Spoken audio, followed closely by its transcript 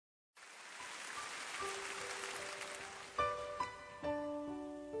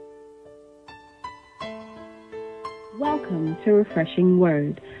Welcome to Refreshing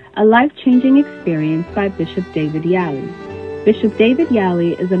Word, a life-changing experience by Bishop David Yali. Bishop David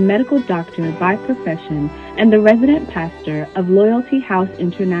Yali is a medical doctor by profession and the resident pastor of Loyalty House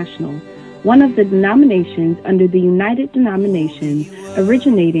International, one of the denominations under the United Denominations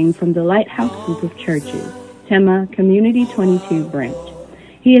originating from the Lighthouse Group of Churches, Tema Community 22 branch.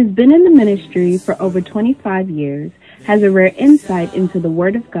 He has been in the ministry for over 25 years, has a rare insight into the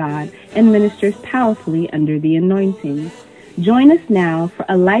Word of God, and ministers powerfully under the anointing. Join us now for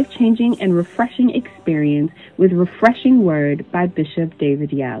a life-changing and refreshing experience with Refreshing Word by Bishop David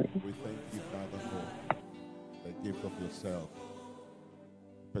Yali. We thank you, Father, for the gift of yourself,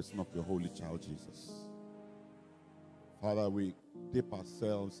 the person of your holy child, Jesus. Father, we dip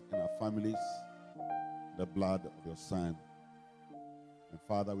ourselves and our families in the blood of your Son. And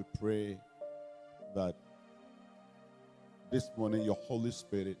Father, we pray that this morning your Holy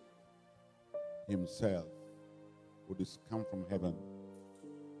Spirit himself would come from heaven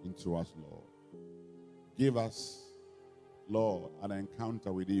into us, Lord. Give us, Lord, an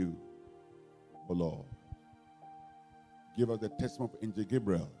encounter with you, O Lord. Give us the testimony of Angel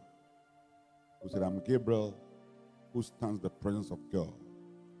Gabriel, who said, I'm Gabriel, who stands in the presence of God.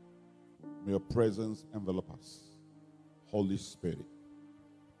 May your presence envelop us, Holy Spirit.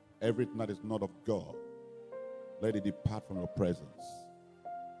 Everything that is not of God, let it depart from your presence.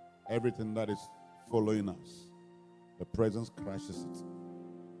 Everything that is following us, the presence crashes it.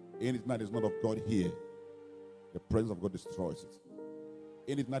 Anything that is not of God here, the presence of God destroys it.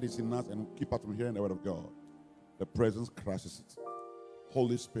 Anything that is in us and keep us from hearing the word of God, the presence crashes it.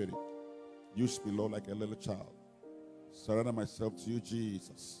 Holy Spirit, use me, Lord, like a little child. Surrender myself to you,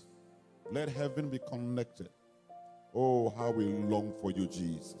 Jesus. Let heaven be connected. Oh, how we long for you,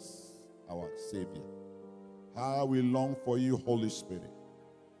 Jesus, our Savior. How we long for you, Holy Spirit.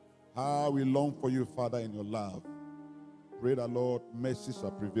 How we long for you, Father, in your love. Pray that, Lord, mercy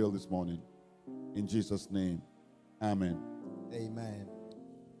shall prevail this morning. In Jesus' name, amen. Amen.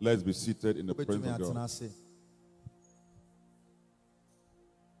 Let's be seated in the presence of God.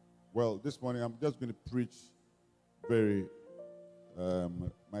 Well, this morning I'm just going to preach very,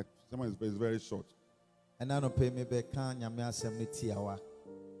 my sermon is very short.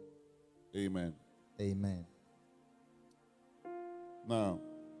 Amen. Amen. Now,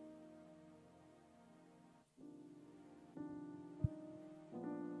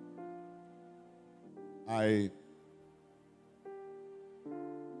 I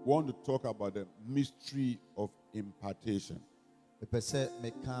want to talk about the mystery of impartation.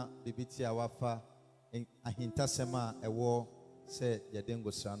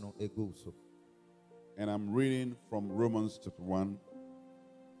 And I'm reading from Romans chapter 1,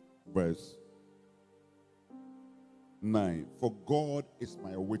 verse 9. For God is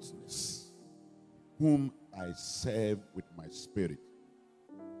my witness, whom I serve with my spirit,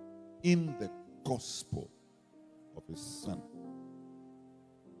 in the gospel of his Son,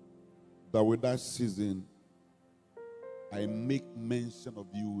 that without ceasing I make mention of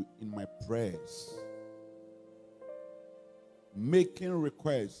you in my prayers, making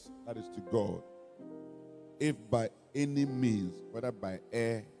requests, that is to God, if by any means, whether by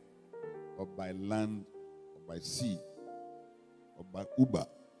air or by land or by sea or by Uber,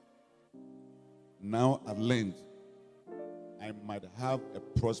 now at length I might have a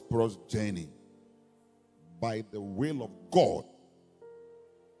prosperous journey by the will of God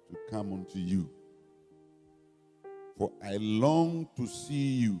to come unto you. For I long to see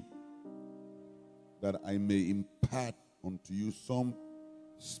you, that I may impart unto you some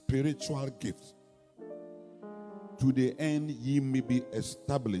spiritual gifts, to the end ye may be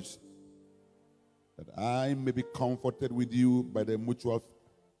established, that I may be comforted with you by the mutual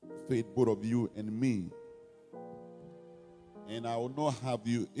faith both of you and me. And I will not have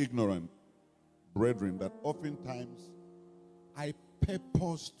you ignorant, brethren, that oftentimes I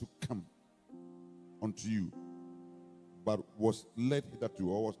purpose to come unto you, but was led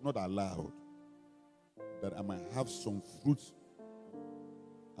hitherto, or was not allowed, that I might have some fruit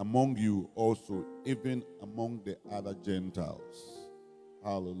among you also, even among the other Gentiles.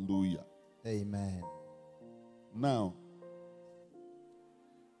 Hallelujah. Amen. Now,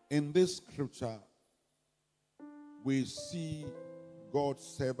 in this scripture, we see God's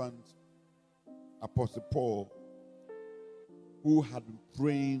servant, Apostle Paul, who had been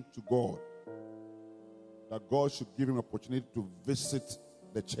praying to God that God should give him an opportunity to visit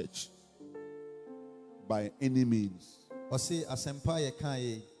the church by any means.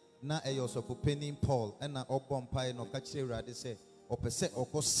 Na eyoso penning Paul and na obompai no kachire rade se opese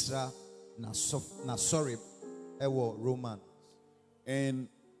okosra na sorry ewo Roman. And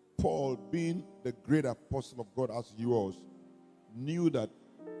Paul, being the great apostle of God as he was, knew that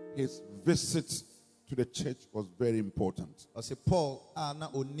his visit to the church was very important. Ɔse Paul na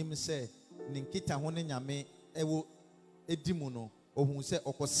onim sɛ ne nkita ho ne nyame ɛwɔ edi mu no ohun sɛ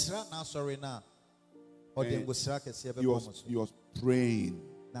ɔkɔsra na asɔre na ɔde ngosra kɛseɛ bɛbɔ mo so. He was praying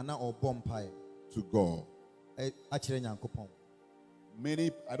Na ɔbɔ mpae to God. akyerɛ Nyankopɔn.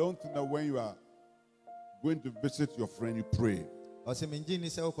 I don't think that when you are going to visit your friend, you pray. Ɔse mengye ni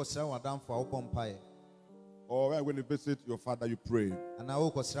sɛ wokɔsra w'adamfo a wobɔ mpae. Or when you're going to visit your father, you pray. Ana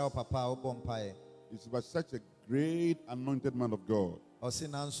wokɔsra wo papa a wobɔ mpae. It's by such a great anointed man of God. Ɔse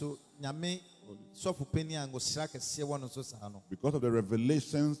nanso nyame sɔfo panyin a ngosra kɛseɛ wɔ no so saa no. Because of the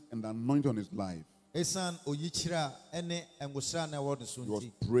revelations and the anointing on his life, Esan oyikyira ɛne ngosra na ɛwɔ no so he was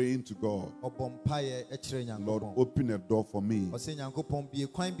nti. praying to God. Ɔbɔ mpae ɛkyerɛ Lord, Nyankopɔn. open a door for me Ɔse Nyankopɔn bie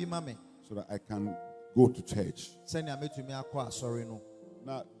kwan bi ma me so that I can go to church. sɛnea metumi akɔ asɔre no.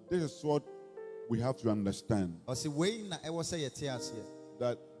 Now, this is what we have to understand, Ɔse wei na ɛwɔ sɛ yɛte aseɛ.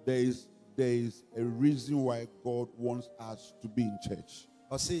 that there is a reason why God wants us to be in church.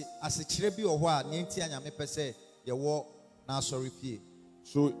 Ɔse asekyerɛ bi wɔ hɔ a nea nti a Nyame pɛ sɛ yɛwɔ n'asɔre fie.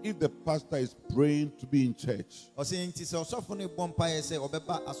 So if the pastor is praying to be in church, Ɔse nti sɛ ɔsɔfo no bɔ mpaeɛ sɛ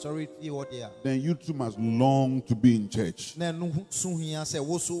ɔbɛba asɔre fie hɔ deɛ a, then you too must long to be in church. na ɛno so hia sɛ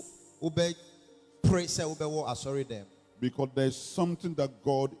wo so wobɛpere sɛ wobɛwɔ asɔre dɛm. Because there's something that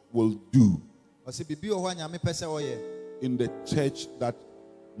God will do Ɔse biribi wɔ hɔ a Nyame pɛ sɛ ɔyɛ in the church that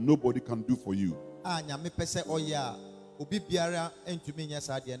nobody can do for you. a Nyame pɛ sɛ ɔyɛ a obi biara ntumi nyɛ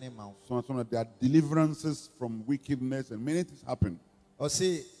saa deɛ ne ma wo. So there are deliverances from wickedness and many things happen.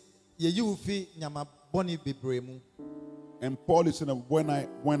 Ɔse yɛyi wo fi nyama bɔne bebree mu. And Paul is saying that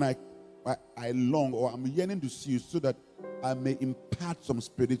when I long or I'm yearning to see you so that I may impart some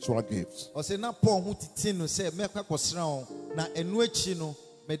spiritual gifts. Ɔse na Paul ho titi no sɛ mɛkɔ akɔsra wɔn na ɛno akyi no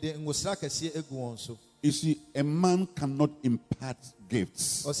mede ngosra kɛseɛ egu wɔn so. You see, a man cannot impart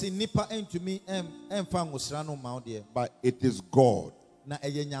gifts, Ɔse nipa ntumi ɛmfa ngosra no ma wo deɛ, but it is God na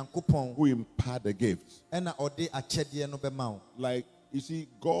ɛyɛ Nyankopɔn who impart the gifts. ɛna ɔde akyɛdeɛ no bɛma wo. Like, you see,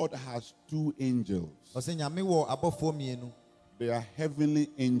 God has two angels. Ɔse nyame wɔ abɔfoɔ mmienu. They are heavenly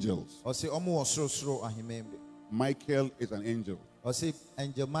angels. Ɔse ɔmo wɔ sorosoro ahemman bi. Michael is an angel. Ɔse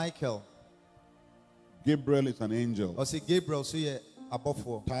angel Michael. Gabriel is an angel. Ɔse Gabriel so yɛ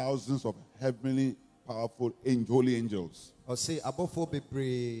abɔfoɔ. Thousands of heavenly, powerful, holy angels. Ɔse abɔfoɔ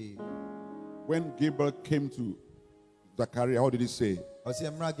bebree. When Gabriel came to Zachariah, what did he say? Ɔse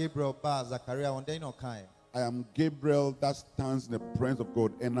mmerɛ Gabriel ba Zachariah wɔn dɛn na ɔkae. I am Gabriel that stands in the presence of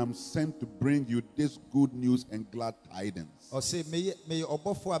God, and I'm sent to bring you this good news and glad tidings. Ɔse meyɛ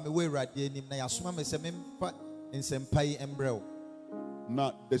ɔbɔfoɔ a mewɔ Awurade anim na yɛasoma me sɛ memfa nsɛmpa yi mbrɛ wo.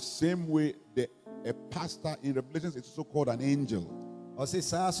 Now, the same way a pastor in Revelations is also called an angel. Ɔse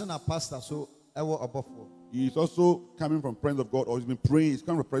saa so na pastor so ɛwɔ ɔbɔfoɔ. He is also coming from the presence of God, or he's been praying. He's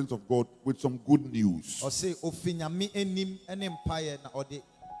coming from the presence of God with some good news. Ɔse ofi nyame anim ɛne mpaeɛ na ɔde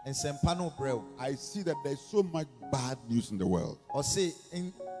nsɛmpa no brɛ wo. I see that there's so much bad news in the world. Ɔse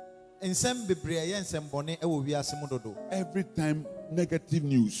nsɛm bebree a ɛyɛ nsɛmbɔne ɛwɔ wiase mu dodo. Every time, negative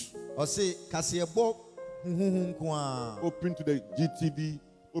news. Ɔse kaseɛbɔ huhuhu nko a. Open to the GTV,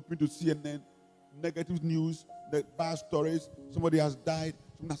 open to CNN, negative news, the bad stories. Somebody has died,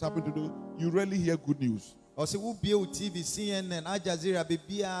 something has happened to them. You rarely hear good news. Ɔse wo bie wo TV, CNN, Al Jazeera,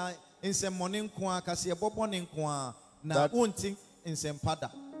 bebia nsɛmmɔne nko a, kaseɛbɔ bɔne nko a, na wonti nsɛmpa da.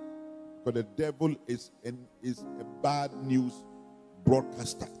 Because the devil is a bad news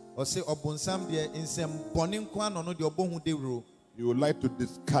broadcaster. Ɔse ɔbonsam deɛ nsɛmbɔne nko a na ɔno deɛ ɔbɔ ho dewuro. He would like to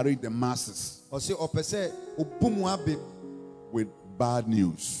discourage the masses Ɔse ɔpɛ sɛ ɔbu mu abem. with bad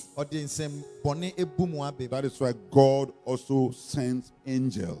news. Ɔde nsɛmbɔne ebu mu abem. That is why God also sends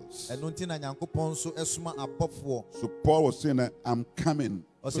angels. Ɛno nti na Nyankopɔn nso ɛsoma abɔfoɔ. So Paul was saying that I'm coming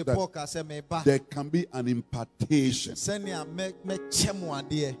so Ɔse Paul ka sɛ meba. there can be an impartation. Sɛnea mɛkyɛ mu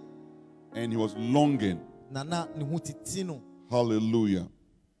adeɛ. And he was longing. Nana ne ho titi no. Hallelujah.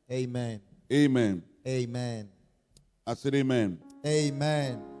 Amen. Amen. Amen. I said amen.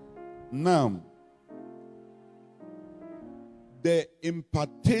 Amen. Now, the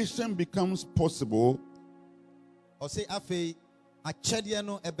impartation becomes possible Ɔse afei akyɛdeɛ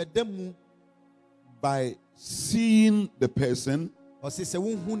no ɛbɛda mu. by seeing the person. Ɔse sɛ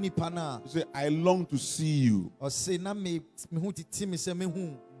wohu nipa no a. You say, I long to see you. Ɔse na me ho titi me sɛ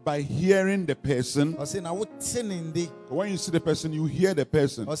mehu. By hearing the person. Ɔse na wote ne nde. When you see the person, you hear the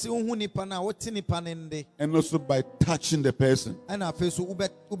person. Ɔse wohu nipa no a wote nipa ne nde. And also by touching the person. Ɛna afei so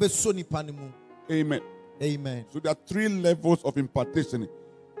wobɛso nipa no mu. Amen. Amen. So there are 3 levels of impartation: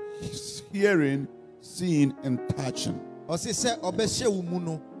 hearing, seeing, and touching. Ɔse sɛ ɔbɛhyɛ wo mu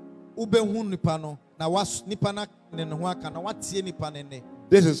no ubehu nipa no na was nipa na ne ho aka na watie nipa ne.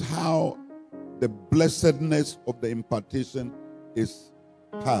 This is how the blessedness of the impartation is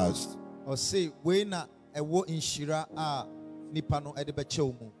passed. Or say we na ewo inshira a nipa no ede be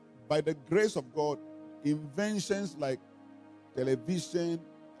chew mu. By the grace of God, inventions like television,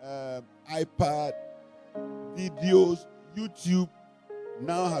 iPad, videos, YouTube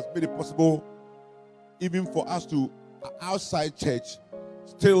now has made it possible even for us to, outside church,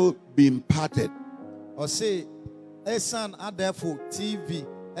 still be imparted. Or say, esan adefo TV,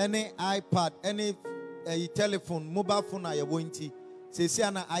 any iPad, any telephone, mobile phone na yebo nti. Se se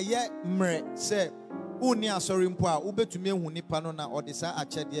ana aye mre se uni asori mpo a ubetumi ehu nipa no na odisa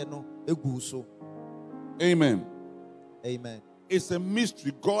achede no egu so. Amen. Amen. It's a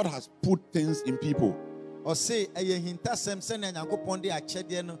mystery. God has put things in people. Or say eye hinta sem se na Nyankopon de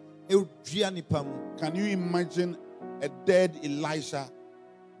achede no edua nipa mu. Can you imagine a dead Elisha?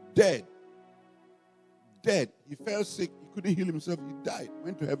 Dead. He fell sick. He couldn't heal himself. He died.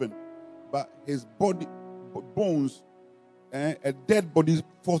 Went to heaven. But his body, bones, a dead body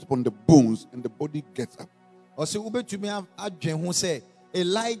falls upon the bones and the body gets up. Or say ubetumi adwen ho say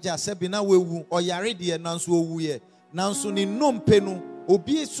Elijah se bi na wewu oyare de nanso owu ye. Nanso ni nompe no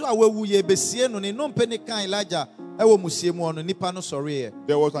obi so a wewu ye besie no ni nompe ne kan Elijah ewo musie mu ono nipa no sori ye.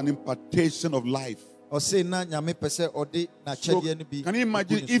 There was an impartation of life. Or say na nyame pese ode na chede no bi. Can you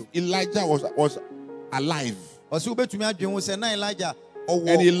imagine if Elijah was alive? Or say ubetumi adwen ho say na Elijah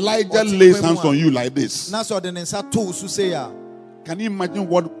and Elijah lays hands on you like this. Na so de nsa to su say ya. Can you imagine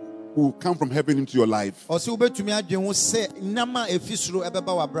what will come from heaven into your life? Or say ubetumi adwen ho say nama efisuro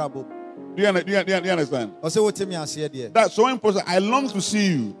ebeba wa brabo. Do you understand? Or say wotemi ase de. That's so important. I long to see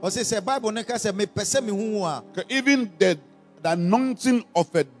you. Or say Bible neka say me pese me hu a. Even the anointing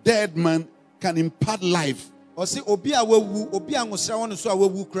of a dead man can impart life. Or say obi a wewu, obi angosra won so a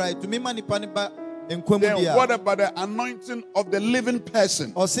wewu cry to me manipa ne ba. Then what about the anointing of the living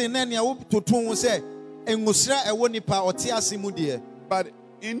person? Or say nenia wo toton say engosra ewo nipa oti asimu de. But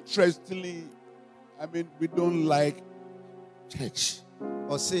interestingly, I mean, we don't like church.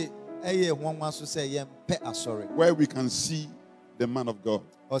 Or say eye hwanwa so say yem pe asori. Where we can see the man of God.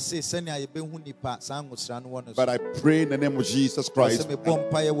 Or say senia ye behu nipa sa angosra no won so. But I pray in the name of Jesus Christ,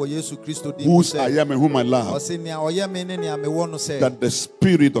 whose I am and whom I love, that the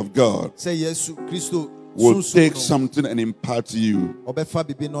Spirit of God will take something and impart to you.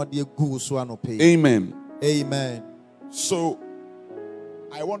 Amen. Amen. So,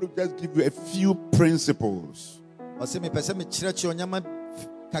 I want to just give you a few principles.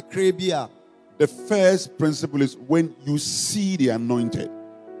 The first principle is when you see the anointed.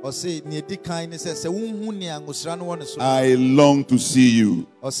 I long to see you.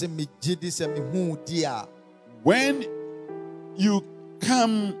 When you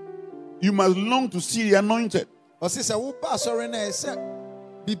come, you must long to see the anointed. When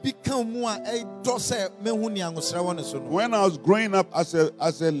I was growing up as a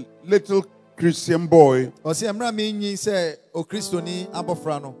little Christian boy,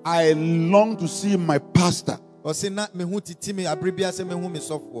 I longed to see my pastor. I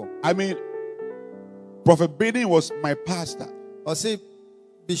mean, Prophet Bedin was my pastor.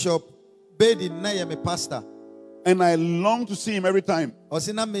 Bishop Bedin na my pastor. And I long to see him every time.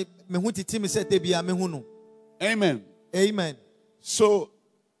 Amen. Amen. So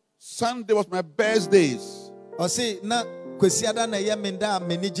Sunday was my best days. He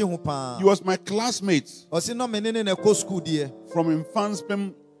was my classmate. From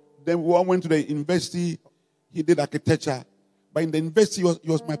Infanspem, then we all went to the university. He did architecture. But in the university, he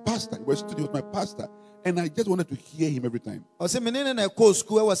was my pastor. He was my pastor. And I just wanted to hear him every time.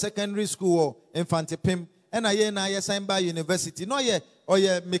 Secondary school, Infantipim, and I signed by university. No, yeah, or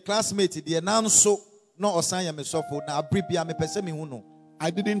yeah, my classmate, the so no, or sign me so for now. I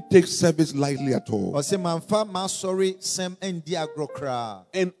didn't take service lightly at all.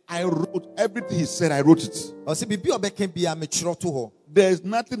 And I wrote everything he said, I wrote it. There's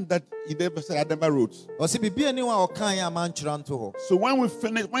nothing that he never said I never wrote. So when we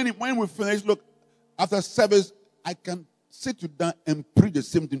finish, look, after service, I can sit you down and preach the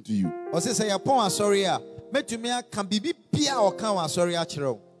same thing to you.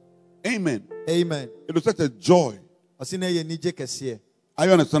 Amen. Amen. It was such a joy. Are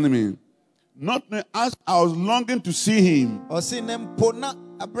you understanding me? Not as I was longing to see him,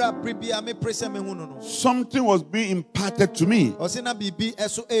 something was being imparted to me.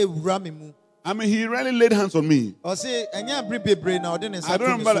 I mean, he really laid hands on me. I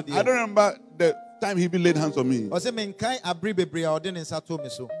don't remember the time he laid hands on me. But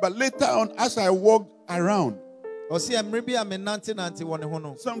later on, as I walked around,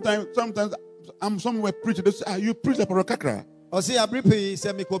 Sometimes I'm somewhere preaching. They say, you preach like Prophet Kakra.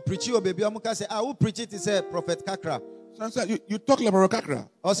 Prophet Kakra. So you talk like Prophet Kakra.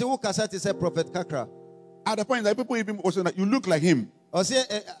 Prophet Kakra. At the point that people even say that you look like him.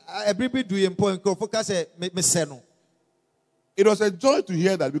 It was a joy to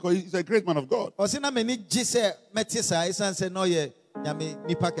hear that because he's a great man of God.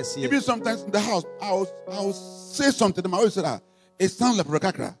 Even sometimes in the house, I'll say something to them. I always say, it sounds like Prophet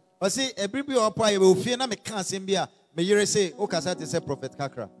Kakra.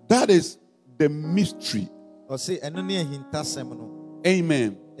 That is the mystery.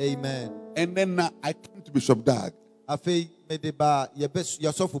 Amen. Amen. And then I came to Bishop Dag. I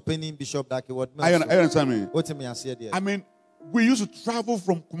understand me. I mean, we used to travel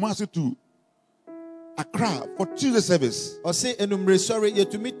from Kumasi to Accra for Tuesday service. And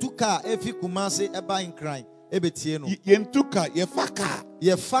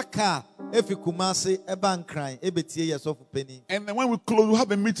then when we close, we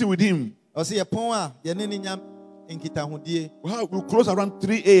have a meeting with him. We close around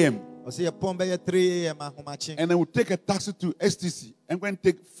 3 a.m. And then we take a taxi to STC and go and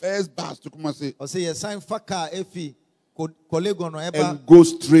take first bus to Kumasi. And go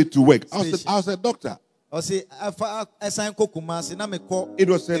straight to work. I was a doctor. It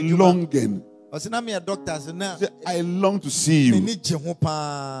was a longing. I long to see you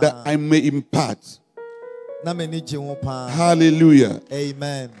that I may impart. Hallelujah.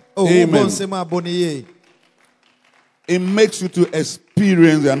 Amen. Amen. It makes you to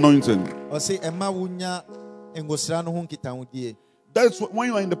experience the anointing. That's when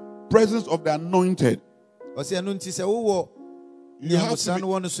you are in the presence of the anointed. You have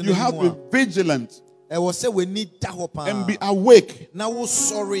to be vigilant and be awake.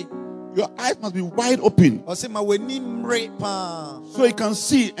 Your eyes must be wide open so you can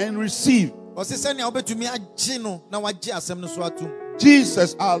see and receive.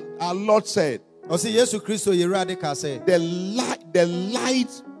 Jesus, our Lord, said, the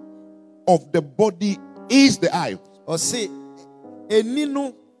light of the body is the eye.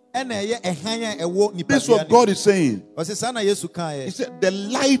 This is what God is saying. He said, the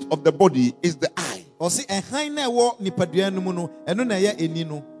light of the body is the eye.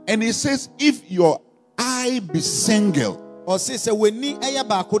 And he says, if your eye be single,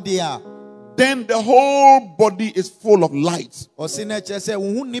 then the whole body is full of light.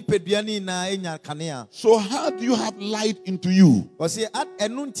 So how do you have light into you?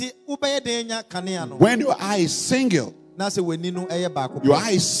 When your eye is single, your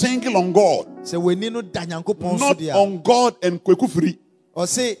eye is single on God, not on God and kwekufri.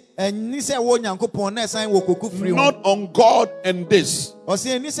 Not on God and this, but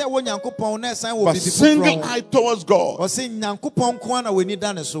single eye towards God, single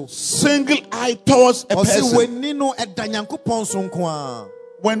eye towards a person.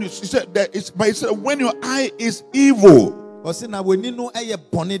 When you said that, but he said when your eye is evil,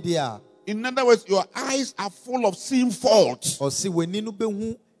 in other words, your eyes are full of seeing faults.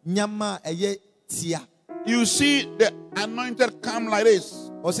 You see the anointed come like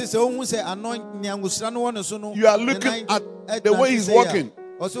this. You are looking at the way he's walking.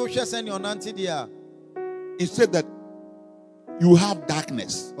 He said that you have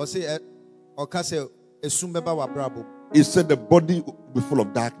darkness. He said the body will be full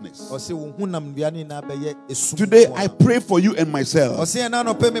of darkness. Today I pray for you and myself that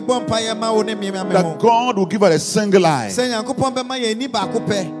God will give us a single eye, an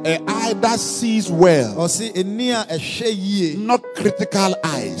eye that sees well, not critical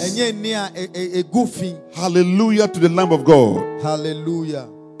eyes. Hallelujah to the Lamb of God. Hallelujah.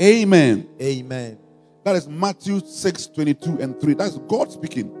 Amen. Amen. That is Matthew 6:22-3. That's God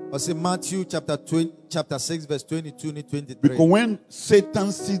speaking. Matthew chapter 6 verse 22 to 23. Because when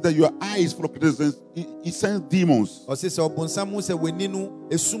Satan sees that your eye is full of criticism, he sends demons. But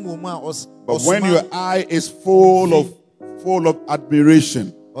when your eye is full of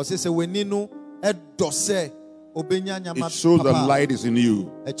admiration, it shows that light is in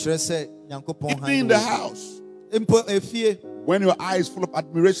you. Even in the house, when your eye is full of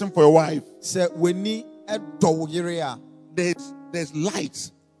admiration for your wife, there's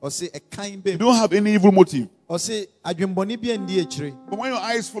light. You don't have any evil motive. But when your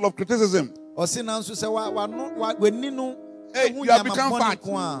eye is full of criticism, hey, you have become fat.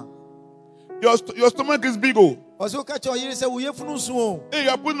 Your stomach is big. Hey, you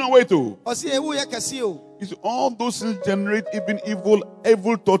are putting on weight too. Ɔsi You see, all those things generate even evil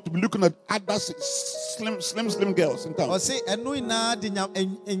thought to be looking at other slim girls in town. But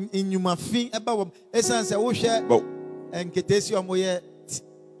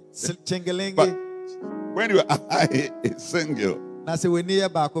when you are single,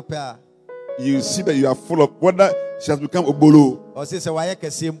 you see that you are full of whether she has become obolo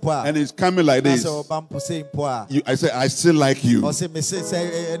and it's coming like this. I say, I still like you.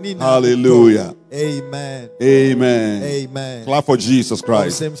 Hallelujah. Amen. Amen. Amen. Clap for Jesus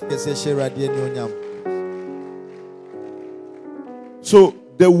Christ. So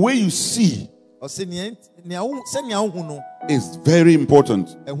the way you see is very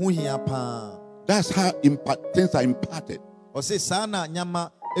important. That's how things are imparted.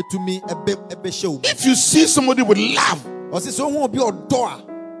 If you see somebody with love,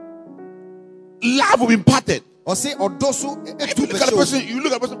 love will be imparted. If you look at the person, you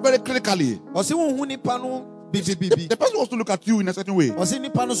look at the person very critically. The person wants to look at you in a certain way.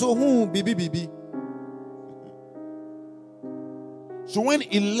 So when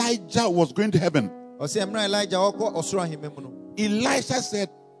Elijah was going to heaven, Elisha said,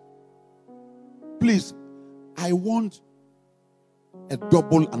 please, I want a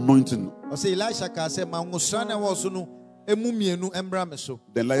double anointing. Then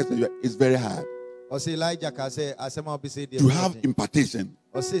Elijah said, it's very hard. To have impartation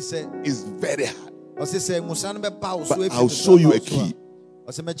is very hard. But I'll show you a key.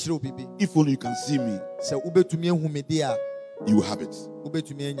 If only you can see me, you will have it.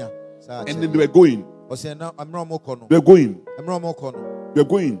 And then they were going. They're going. They're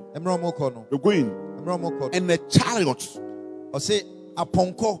going. They're going. And the chariots,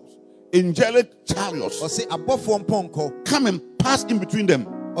 angelic chariots, come and pass in between them.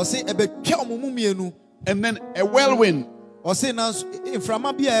 And then a whirlwind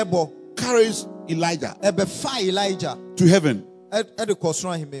carries Elijah to heaven.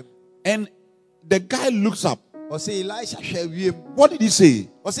 And the guy looks up. What did he say?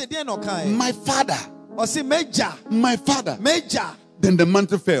 My father. My father. Then the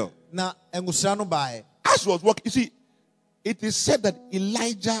mantle fell. As was walking, you see, it is said that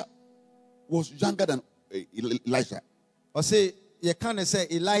Elijah was younger than Elisha. You can't say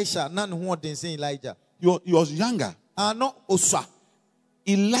Elisha, none who didn't say Elijah. He was younger. No,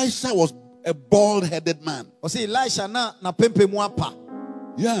 Elisha was a bald-headed man. Elisha na pempe muapa.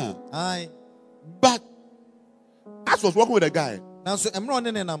 Yeah. Aye. But as was walking with a guy,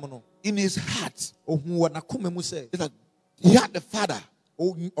 in his heart, he had a father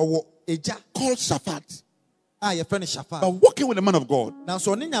called Shaphat. But walking with a man of God,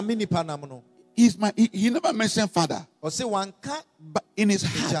 he never mentioned father. But in his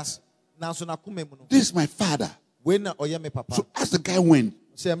heart, this is my father. So as the guy went,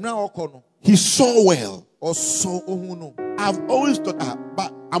 he saw well. I've always thought,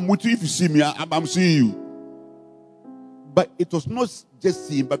 but I'm with you if you see me, I'm seeing you. But it was not just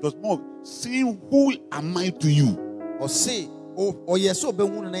seeing, but it was more seeing who am I to you.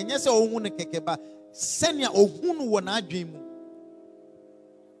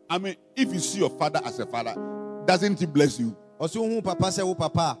 I mean, if you see your father as a father, doesn't he bless you? If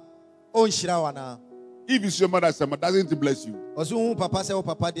you see your mother as a mother, doesn't he bless you? But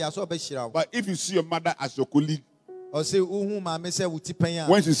if you see your mother as your colleague, when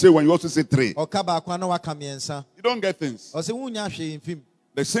she say one, you also say three. You don't get things.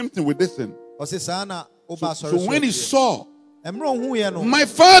 The same thing with this thing. So when he saw my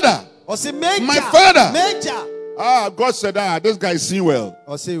father, my father, God said, this guy is seeing well.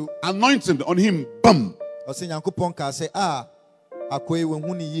 Anointing on him, bam. So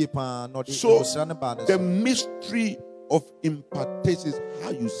the mystery of impartation is how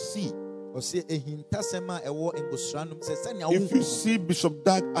you see. If you see Bishop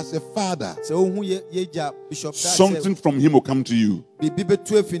Dag as a father, something from him will come to you.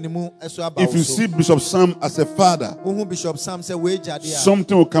 If you see Bishop Sam as a father,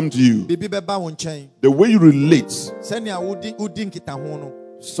 something will come to you. The way you relate,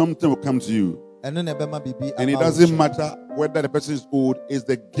 something will come to you. And it doesn't matter whether the person is old, it's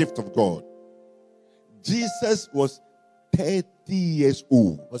the gift of God. Jesus was 30 years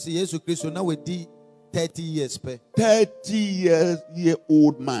old. 30 year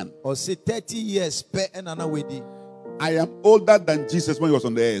old man. 30 years. I am older than Jesus when he was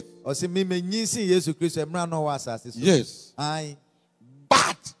on the earth. Yes.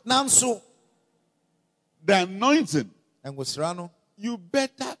 But the anointing, you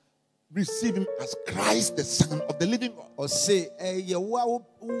better receive him as Christ, the Son of the living God.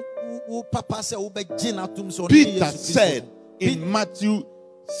 Peter said in Matthew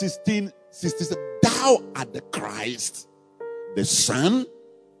 16:60, thou art the Christ, the Son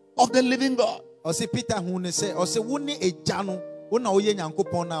of the living God.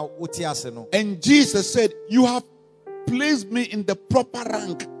 And Jesus said, you have placed me in the proper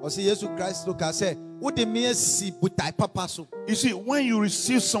rank. You see, when you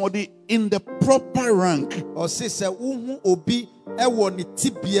receive somebody in the proper rank,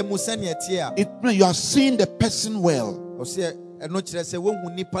 it means you are seeing the person well.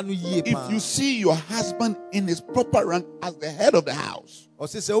 If you see your husband in his proper rank as the head of the house,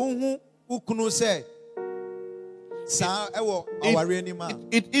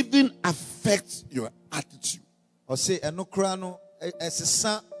 it even affects your attitude.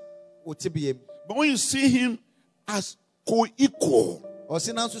 But when you see him as co-equal,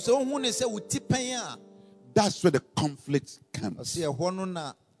 that's where the conflict comes. So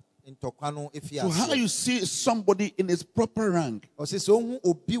how you see somebody in his proper rank? If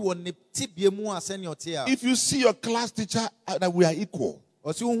you see your class teacher that we are equal,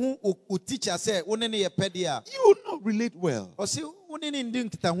 you will not relate well.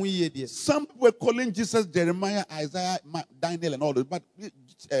 Some were calling Jesus Jeremiah, Isaiah, Daniel, and all that, but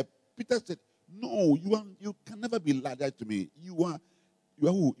Peter said, no, you can never be like that to me. You are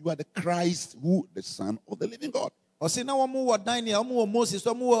who? You are the Christ, who the Son of the living God. And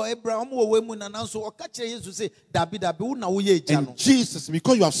Jesus,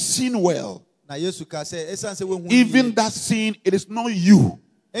 because you have seen well, even that sin, it is not you.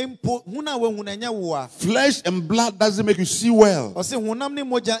 Flesh and blood doesn't make you see well. If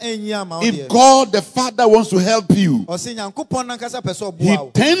God the Father wants to help you, He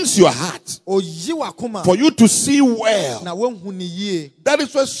turns your heart for you to see well. That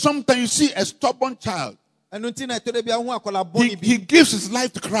is why sometimes you see a stubborn child. He gives his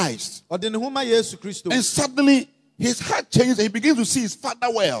life to Christ, and suddenly his heart changes and he begins to see his father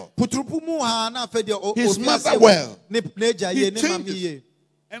well, his mother well. He changes.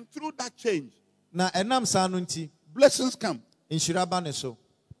 And through that change, blessings come. Are you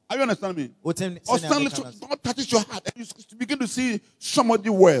understanding me? Or suddenly God touches your heart and you begin to see somebody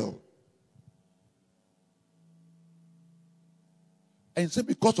well. And so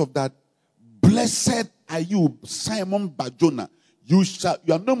because of that, blessed are you, Simon Barjona. You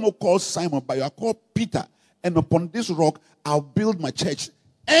are no more called Simon, but you are called Peter. And upon this rock I'll build my church,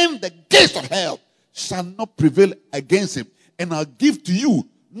 and the gates of hell shall not prevail against him. And I'll give to you,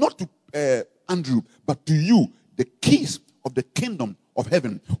 not to Andrew, but to you, the keys of the kingdom of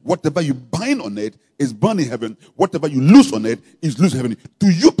heaven. Whatever you bind on it is bound in heaven. Whatever you loose on it is loose in heaven. To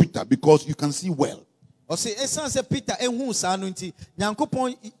you, Peter, because you can see well. Peter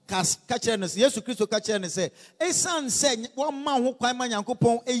Nyankopon Yesu Kristo ka kire ne se se ma ho kwan ma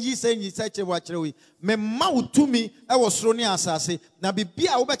Nyankopon eyi se nyi me ma utumi e wo soro ne asase na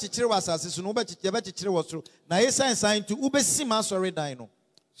bibia wo be kekere wo asase so no wo be kekere wo soro na san tu wo be sima sori dan no.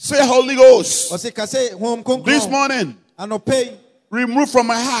 Say Holy Ghost. This morning, remove from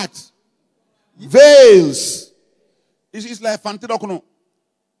my heart veils. It's like Fanti Dokuno.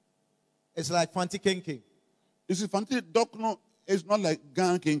 It's like Fanti Kenke. It's Fanti Dokuno. It's not like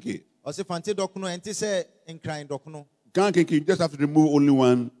Gan Kenke. Or say Fanti Dokuno and say Encrying Dokuno. Gan Kenke, you just have to remove only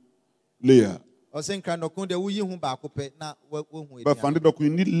one layer. Or say Encrying Dokuno, the Uyi Humba Cope, not but Fanti Dokuno, you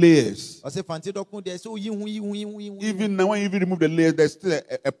need layers. Or say Fanti Dokuno, there's so you even now, when you remove the layers, there's still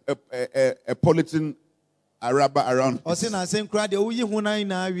a polythene rubber around. Before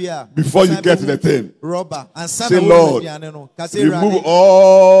you get to the thing, rubber and say, Lord, remove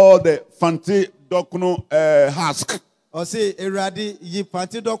all the Fanti Dokuno husk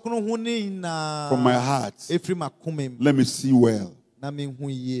from my heart. Let me see well.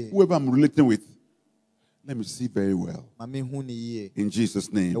 Whoever I'm relating with, let me see very well. In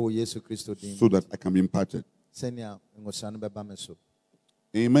Jesus' name. So that I can be imparted.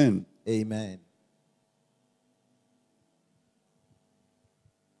 Amen. Amen.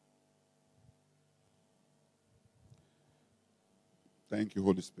 Thank you,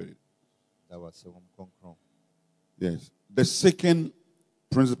 Holy Spirit. Yes. The second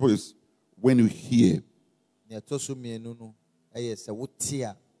principle is when you hear.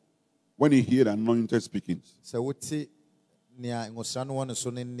 When you hear the anointed speaking.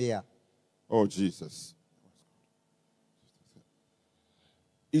 Oh, Jesus.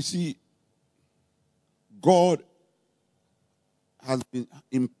 You see, God has been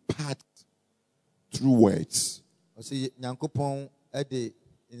imparted through words. I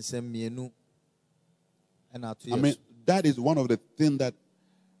mean, that is one of the things that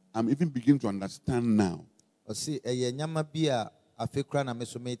I'm even beginning to understand now ɔsi ɛyɛ nyama bi a afekura na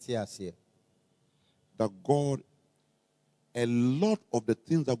meso meti aseɛ. that God, a lot of the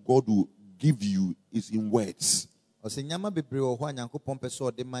things that God will give you is in words. ɔsi nyama bebree wɔ hɔ a Nyankopɔn pɛ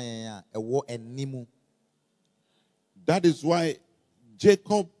sɛ ɔde ma yɛn a ɛwɔ ɛnimu. That is why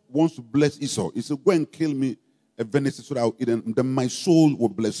Jacob wants to bless Esau. He said, go and kill me a venison so that I'll eat, and then my soul will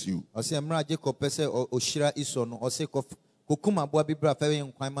bless you. ɔsi ɛmra Jacob pɛ sɛ ɔhyira Esau no ɔsi kokuma boa bi bra fɛ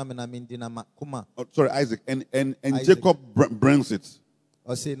yɛn kwan ma me na me ndi na ma kuma. Sorry, Isaac. And Isaac. Jacob brings it.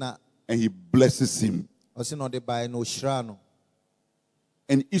 ɔsi na And he blesses him. ɔsi na ɔde bae na ɔhyira no.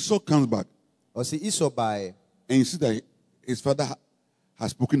 And Esau comes back. ɔsi Esau bae. And you see that his father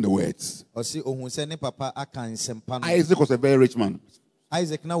has spoken the words. ɔsi ohun sɛ ne papa aka nsɛmpa no. Isaac was a very rich man.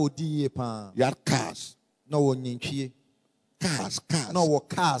 Isaac na odi yie paa. He had cars. Na wɔ nyintwie. Cars. Na wɔ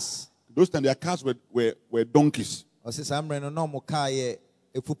cars. Those times their cars were donkeys. ɔsi saa mmerɛ no na ɔmo kaa yɛ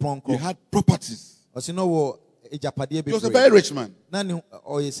efu He pɔnkɔ. had properties. ɔsi na wɔ egyapadeɛ He was a bebree. very rich man. Na ne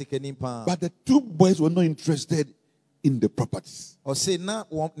ɔyɛ sikani paa. But the two boys were not interested in the properties. ɔsi na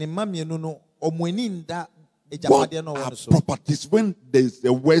ne mma mmienu no ɔmo ani nda What egyapadeɛ na ɔwɔ are no so. properties when there is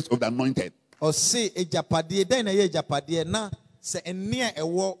the words of the anointed? ɔsi egyapadeɛ dɛn na ɛyɛ egyapadeɛ na sɛ ɛnea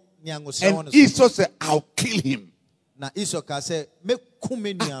ɛwɔ neangosra wɔ no And so. Esau said, I'll kill him. Na Esau ka sɛ mekum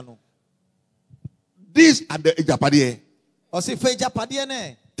me nua no. These are the ejapadiye. ɔsi fa egyapadeɛ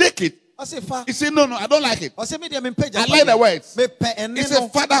nɛ. Take it. ɔsi fa. He said, no, I don't like it. ɔsi mi deɛ mi mpɛ I like the egyapadeɛ. words. mepɛ He ɛne said, no.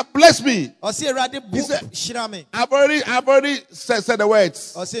 Father, bless me. ɔsi Awurade bu He said- hyira me. I've already said the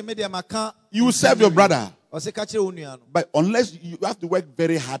words. ɔsi mi deɛ maka. You will serve your brother. ɔsi ka kyerɛ wo nua no. But unless you have to work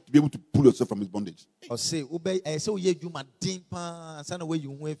very hard to be able to pull yourself from his bondage. ɔsi wobɛ ɛyɛ sɛ woyɛ adwuma den paa sanni woyi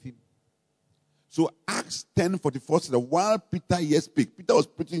ho afi. So Acts 10:44 says that while Peter yet spake, Peter was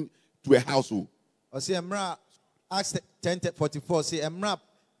preaching to a household. ɔsi ɛmira Acts 10:44 say ɛmira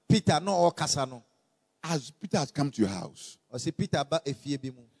Peter no ɔkasa no. As Peter has come to your house, ɔsi Peter ba efie bi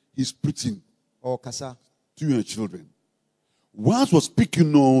mu he's preaching ɔkasa. to your children. Whilst was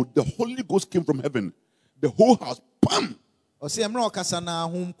speaking, no, the Holy Ghost came from heaven. The whole house, bam! ɔsi ɛmira ɔkasa na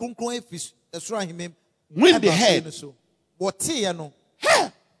ahom kronkron efi ɛsoro ahimem. When they heard, so wɔteɛ no.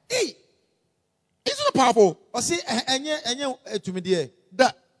 hey, isn't it powerful ɔsi ɛnyɛ etumideɛ.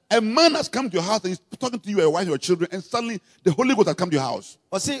 that a man has come to your house and he's talking to you, your wife, your children, and suddenly the Holy Ghost has come to your house?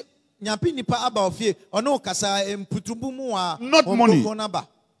 ɔsi nyampi nipa aba ofie ɔno ɔkasa mputubu mu a. Not money. naba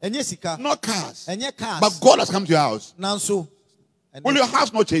ɛnyɛ sika. Not cars. ɛnyɛ cars. But God has come to your house. nanso. Will your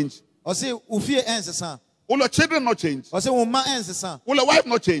house not change? ɔsi ofie ɛnsesa. Will your children not change? ɔsi wɔn mma ɛnsesa. Will your wife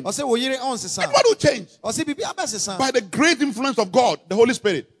not change? ɔsi wɔ yere And ɔnsesa. what will change? ɔsi bibi abɛsesa. By the great influence of God, the Holy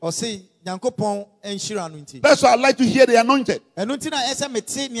Spirit. ɔsi nyankopɔn ɛnhyira no nti. That's why I like to hear the anointed. ɛnu ti na ɛsɛ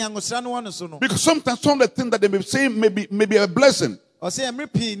mete neangosra no wɔ no so no. Because sometimes some of the things that they may say may be a blessing. ɔsi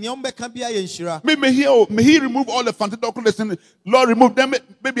ɛmiri pii nea ɔmo bɛka bi ayɛ nhyira. May he remove all the fancy doctrines and Lord remove them.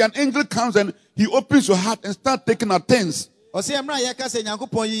 Maybe an angel comes and he opens your heart and start taking our things. ɔsi ɛmira yɛ kasa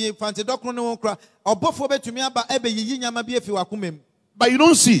nyankopɔn yiyi fante dɔkono ne wɔn kura ɔbɔfoɔ bɛtumi aba ɛbɛ yiyi nyama bi efi wakoma mu. But you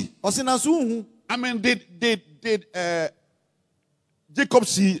don't see. ɔsi nanso uhu. I mean, did Jacob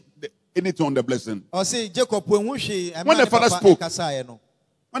see anything on the blessing? ɔsi Jacob ehu hwee. When the father spoke, no.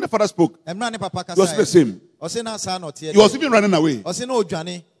 when the father spoke, ɛmira ne papa he was kasa the yɛ. same. ɔsi na saa na ɔteɛ. He was even running away. ɔsi na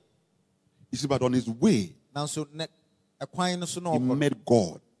odwane. You see, but on his way, nanso ne ɛkwan no so na he ɔkɔ. met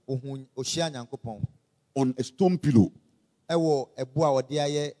God ohun ohyia nyankopɔn. on a stone pillow. ɛwɔ ɛbo a ɔde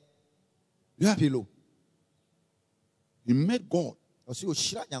ayɛ Yeah, pillow. he met God. ɔsi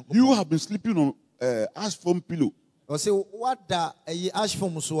ohyira nyankopɔn. You have been sleeping on ash foam pillow, ɔsi wada ɛyi ash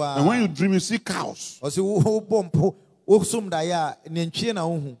foam so a. and when you dream, you see cows. ɔsi wobɔ mpo wosum daeɛ a nantwie na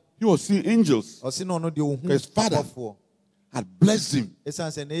wohu. He was seeing angels. ɔsi na ɔno deɛ ohu. His father. ɔbɔfoɔ. Had blessed him. ɛsan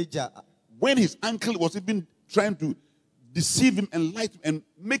sɛ n'agya. When his uncle was even trying to deceive him and lie to him and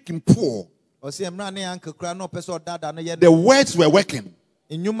make him poor, ɔsi ɛmira ne yanka kura na ɔpɛ sɛ ɔdada no yɛ the words were working.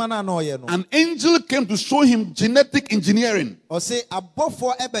 nnwuma na na ɔyɛ no. An angel came to show him genetic engineering. ɔsi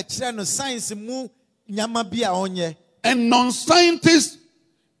abɔfoɔ ɛbɛkyerɛ no science mu nyama bi a ɔnyɛ. And non-scientist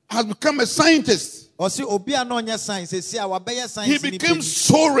has become a scientist. ɔsi obi a na ɔnyɛ science esi a wabɛyɛ He science nipa became bi.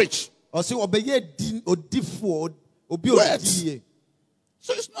 so rich. ɔsi ɔbɛyɛ odifoɔ obi Words. odi yie.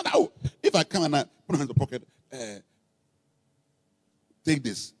 So it's not how if I come and I put it in the pocket, take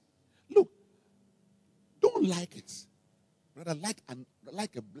this. Look, don't like it. Rather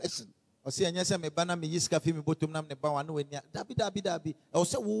like a blessing. ɔsi ɛnyɛ sɛ meba na meyi sika fi mi bɔtɔm nam ne ba wa ne wɛnia dabi ɛwɔ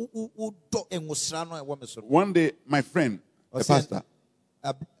sɛ wo dɔ ɛngosra no ɛwɔ mi soro. One day, my friend, a ɔsi pastor,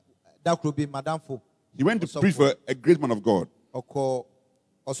 dakoro bi madamfo he went to preach for a great man of God ɔkɔ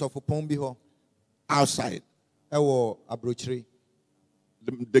ɔsɔfo pɔn bi hɔ outside. ɛwɔ aburokyire.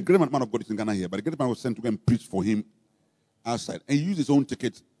 the great man of God is in Ghana here, but the great man was sent to go and preach for him outside. And he used his own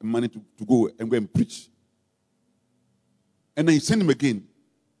ticket and money to go and preach. And then he sent him again.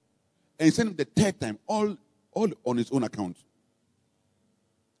 And he sent him the third time, all on his own account.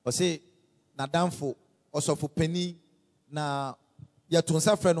 Ose nadamfo osofo pani na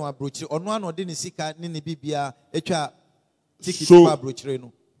yatonsa frɛ no abrochire ɔno ano de ne sika ne ne bibia etwa ticket ba abrochire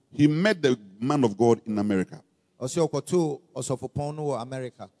no. He met the man of God in America. Ose okoto osofo pon no wɔ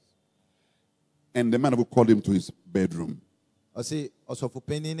America. And the man of God called him to his bedroom. Ose osofo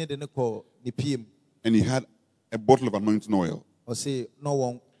pani ne de ne kɔ ne piem. And he had a bottle of anointing oil. Ose no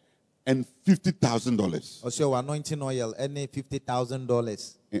one. And $50,000. Ose o anointing oil any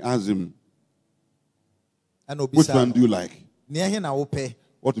 $50,000. He asked him, which one do you like?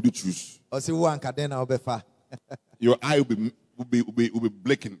 What did you choose? Your eye will be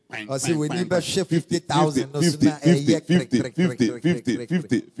blinking. 50,000. 50.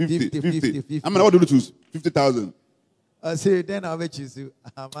 I mean, what did you choose? 50,000. I say, then I will choose you,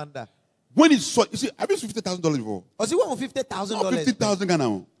 Amanda. When he saw, you see, I've used $50,000 before. I see $50,000. $50,000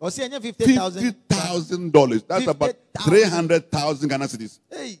 Ghana. I see $50,000. $50,000. That's about 300,000 Ghana cedis.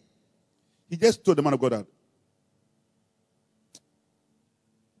 Hey. He just told the man of God that,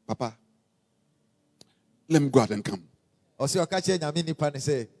 Papa, let me go out and come. So he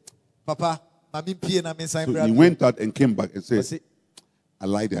went out and came back and said, I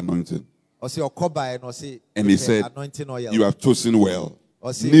like the anointing. And he said, you have chosen well.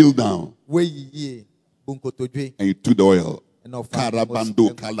 Kneel down. And he took the oil. And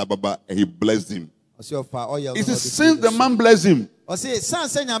he blessed him. He said, since the man blessed him,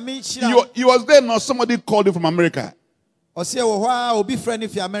 he was there, now somebody called him from America. He said,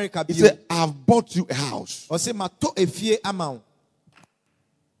 I've bought you a house.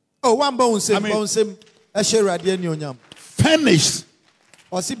 Furnished.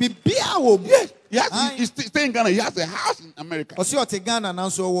 Yes, he's staying in Ghana. He has a house in America. So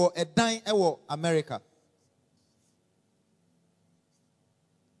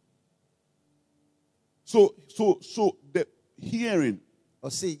the hearing. I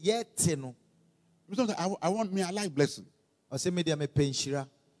like blessing. So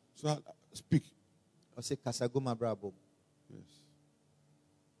I speak. Yes.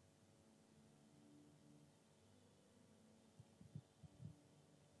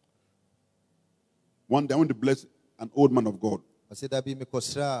 One day I want to bless an old man of God.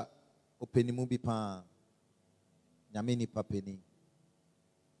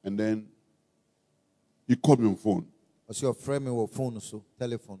 And then he called me on phone. He said,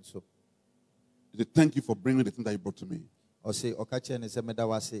 thank you for bringing the thing that you brought to me. Let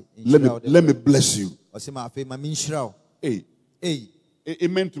me bless you. Hey,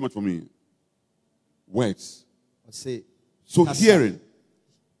 it meant too much for me. Words. So hearing.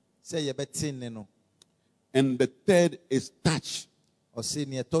 And the third is touch.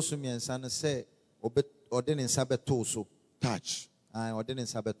 Touch.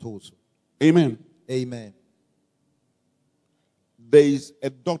 Amen. Amen. There is a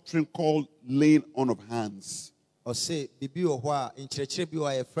doctrine called laying on of hands. So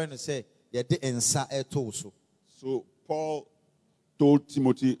Paul told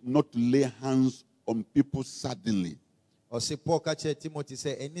Timothy not to lay hands on people suddenly. Before that,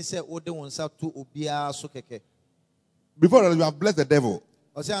 you have blessed the devil.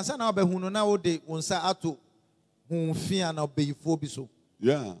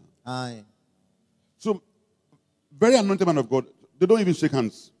 Yeah. So, very anointed man of God, they don't even shake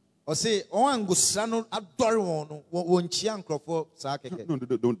hands. No, they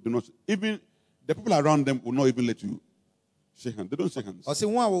don't. Even the people around them will not even let you shake hands. They don't shake hands.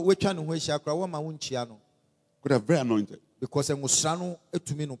 Because they're very anointed.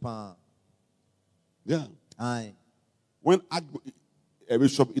 Yeah. When a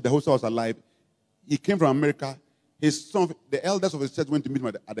bishop in the host was alive, he came from America. His son, the elders of his church went to meet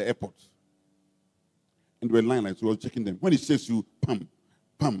him at the airport. And they were lying like so he was checking them. When he shakes you, pam,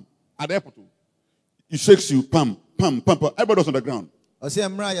 pam. At the airport, he shakes you, pam, pam, pam, pam. Everybody was on the ground.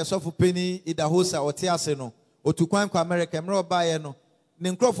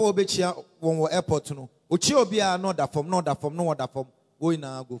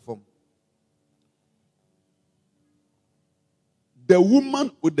 The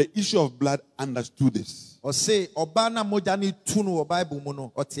woman with the issue of blood understood this.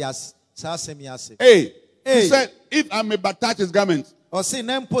 Hey, he said, if I may but touch his garment, I'll be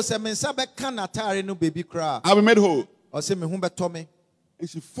made whole. And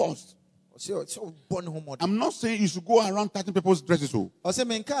she forced. I'm not saying you should go around touching people's dresses.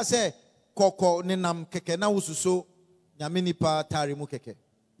 nyame nipa tare mu keke.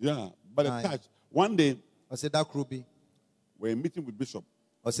 Yeah, but the Aye. touch. One day, Ɔse da koro bi. we're meeting with Bishop.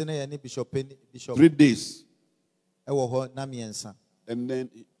 Ɔse na yɛne bishop 3 days. ɛwɔ hɔ na miɛnsa. And then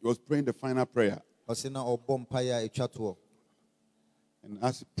he was praying the final prayer. Ɔse na ɔbɔ mpaeɛ a etwa toɔ. And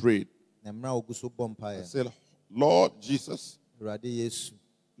as he prayed, Na mmerɛ a ɔgu so bɔ I mpaeɛ. said, Lord Jesus, Awurade Yesu.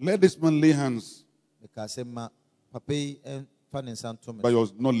 let this man lay hands. Meka sɛ ma papa yi ɛmfa ne nsa nto me But he so.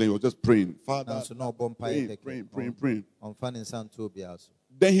 was not laying, he was just praying. Father, Nanso na ɔbɔ mpaeɛ praying, kɛkɛ. praying, praying, praying. Ɔmfa ne nsa nto obiara so.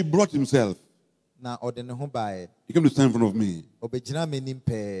 Then he brought himself. Na ɔde ne ho baeɛ. He came to stand in front of me. Ɔbɛgyina m'anim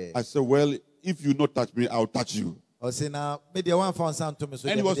pɛɛ. I said, well, if you not touch me, I'll touch you. Ɔse na me deɛ wamfa wo nsa nto me so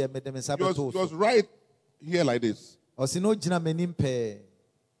And deɛ medeɛ mede me nsa he bɛto wo was so. right here like this. Ɔse na ɔgyina m'anim pɛɛ.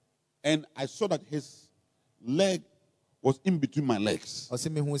 And I saw that his leg was in between my legs. Ɔse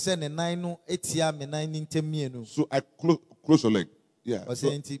mehu sɛ ne nan no etia me nan ne ntam mmienu. So I close your leg. Yeah. Ɔse So,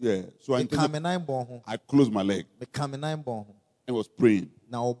 nti yeah. So I, meka me nan bɔn ho. I closed my leg Meka me nan bɔn ho. and was praying.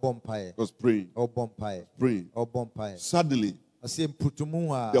 Na ɔbɔ mpaeɛ. Was praying. Ɔbɔ mpaeɛ. Praying. Ɔbɔ mpaeɛ. Suddenly, Ɔse mputumu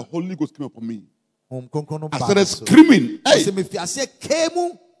a the Holy Ghost came upon me. Honhom Kronkron no I baa started me so. screaming. Hey! Ɔse mefi aseɛ kee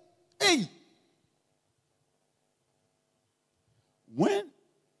mu. Ei! When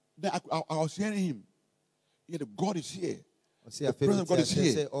then I was hearing him. Yeah, the God is here. Ɔse The afei presence of God is meti aseɛ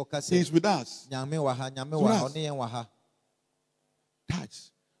here. sɛ ɔka He sɛ is with us. nyame wɔ ha, nyame So wɔ ha, that's- ɔne yɛn wɔ ha.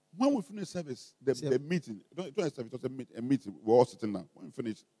 Touch. When we finished service, the meeting, it wasn't a service, it was a meeting. We were all sitting down. When we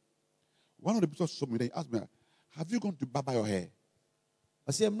finished, one of the bishops saw me. They asked me, have you gone to barber your hair?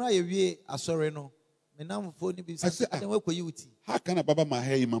 Ɔse mmerɛ a yɛwie asɔre no, me namfoɔ no bi I sɛ said, ɛdɛn woakɔyi wo ti. How can I barber my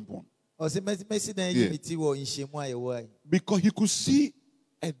hair in Mampon? Ɔse mɛsi dan Yeah. yi me ti wɔ nhyiamu a yɛwɔ a yi. Because he could see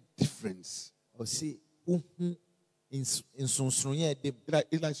a difference. Ɔse wohu nsonsonoeɛ a ɛda mu.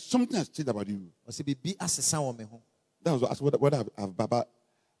 It's like something has changed about you. Ɔse biribi asesa wɔ me ho. That was whether I've barbered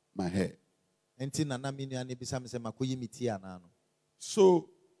my hair. Enti na me nua no bisa me sɛ makɔyi me ti anaa no. So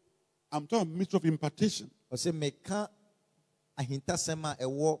I'm talking mystery of impartation. Ɔse meka ahintasɛm a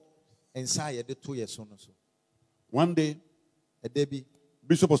ɛwɔ nsa a yɛde to yɛ so no so. One day, Ɛda bi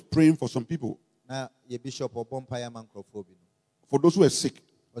Bishop was praying for some people, na yɛ bishop ɔbɔ mpaeɛ ama nkurɔfoɔ bi no. for those who were sick.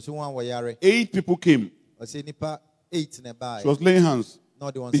 Ɔse wɔn a wɔyare. 8 people came. Ɔse nipa 8 na ɛbaeɛ. She was laying hands.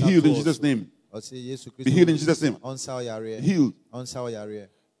 Na ɔde wɔn Be nsa healed to in wɔn Jesus' so. name. Ɔse Yesu Be healed in Kristo Jesus' name. ɔnsa wo yareɛ. Healed. Ɔnsa wo yareɛ.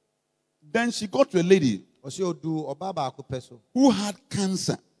 Then she got to a lady Ɔse odu ɔbaa baako pɛ so. who had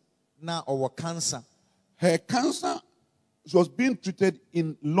cancer. Na ɔwɔ cancer. Her cancer, she was being treated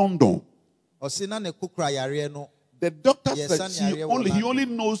in London. Ɔse na ne kokura yareɛ no. The doctor Yes, said son, he yeah, only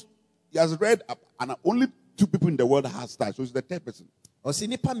knows, he has read, and only 2 people in the world has that. So it's the 3rd person. Ɔse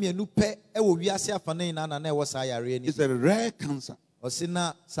nipa mmienu pɛ ɛwɔ wiase afa ne nyinaa na na ɛwɔ saa yareɛ no It's bi. a rare cancer. Ɔse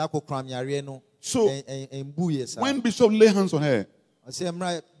na saa kokura yareɛ no. So Mbuiɛ saa. when Bishop lay hands on her, Ɔse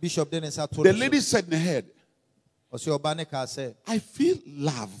mmerɛ bishop de ne nsa to the no so. lady said in her head, Ɔse ɔbaa ne kaa sɛ. I feel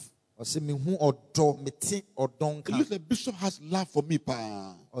love. Ɔse mehu ɔdɔ mete ɔdɔ It nka. looks like Bishop has love for me.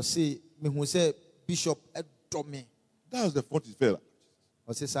 Pa. Ɔse mehu sɛ bishop ɛdɔ me. That was the fault he felt.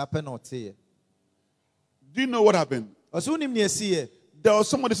 Ɔse saa pɛ na ɔteɛ. Do you know what happened? Ɔse wonim nea ɛsiiɛ. There was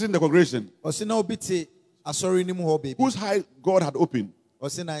somebody sitting in the congregation Ɔse na obi te asɔre no mu hɔ baabi. whose eye God had opened.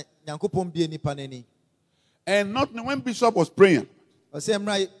 Ɔse na Nyankopɔn bie nipa n'ani. And not when Bishop was praying, Ɔse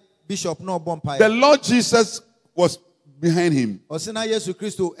mmerɛ bishop na ɔbɔ the mpaeɛ. Lord Jesus was behind him. Ɔse na Yesu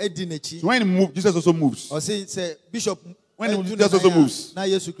Kristo adi n'akyi. So when he moved, Jesus also moves. Ɔse sɛ bishop When he atu moves, ne Jesus also nan a, moves. na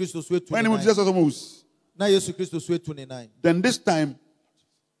Yesu Kristo so atu When ne he moves, nan. Jesus also moves. Na Yesu Kristo so atu ne nan. Then this time,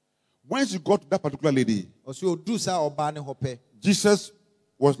 when she got to that particular lady, Ɔse odu saa ɔbaa ne hɔ pɛ. Jesus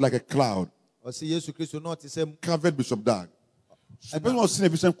was like a cloud, Ɔse Yesu Kristo na ɔte sɛ covered Bishop Dag. So the person who was seeing a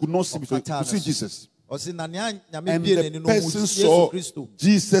vision could not see Bishop, could see Jesus. ɔse na nea Nyame And bie the n'ani no person ɔhu saw Yesu Kristo.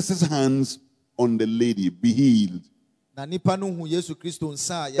 Jesus' hands on the lady, be healed. Na nipa no hu Yesu Kristo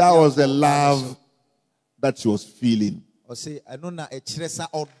nsa a yɛde That was abɔ the ɔbaa no love so. that she was feeling. Ɔse ɛno na ɛkyerɛ saa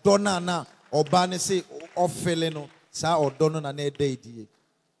ɔdɔ no a na ɔbaa no se ɔfele no saa ɔdɔ no na na ɛda edie.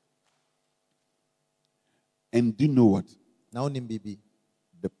 And do you know what? Na wonim biribi.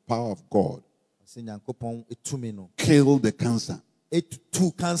 The power of God Ɔse Nyankopɔn etumi no killed the cancer.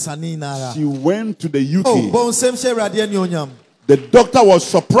 etu cancer ne nyinaa. She went to the UK. Oh, bɔn nsɛm hyɛ Awurade anuonyam. The doctor was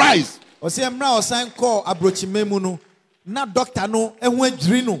surprised. Ɔse mmerɛ a ɔsan kɔɔ aburokyima mu no na doctor no ɛho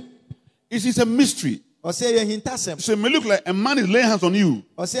adwiri no. It is a mystery. Ɔse ɛyɛ hintasɛm. So it may look like a man is laying hands on you,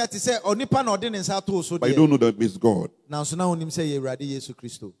 Ɔse ɛte sɛ onipa na ɔde ne nsa atoo so but you deɛ. don't know that it's God Nanso na wonim sɛ yɛ Awurade Yesu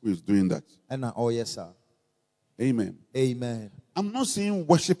Kristo who is doing that. ɛna ɔyɛ saa. Amen. Amen. I'm not saying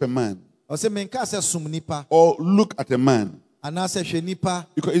worship a man Ɔse menka sɛ som nipa or look at a man, anaasɛ hwɛ nipa.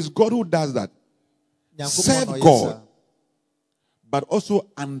 because it's God who does that. Nyankopɔn Serve na ɔyɛ God, saa. but also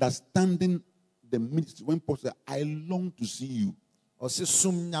understanding the ministry. When Paul said, I long to see you. The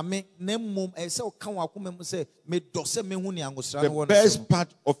best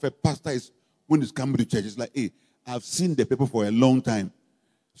part of a pastor is when he's coming to church. It's like, hey, I've seen the people for a long time.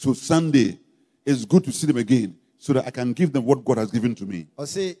 So Sunday, it's good to see them again so that I can give them what God has given to me.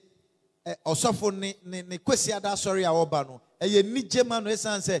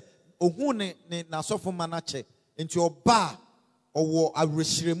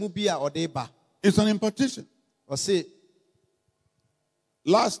 It's an impartation.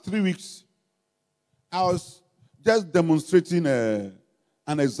 Last 3 weeks, I was just demonstrating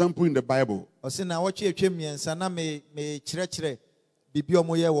an example in the Bible. And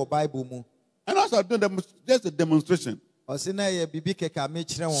as I did just a demonstration, suddenly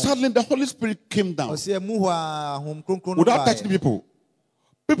the Holy Spirit came down without touching people.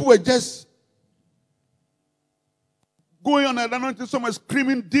 People were just going on and anointing, someone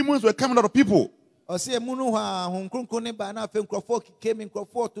screaming, demons were coming out of people. And it's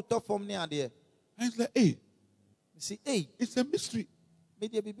like, hey, it's a mystery.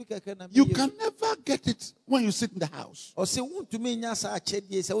 You can never get it when you sit in the house.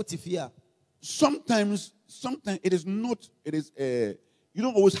 Sometimes it is not, you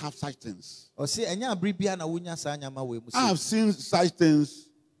don't always have such things. I have seen such things.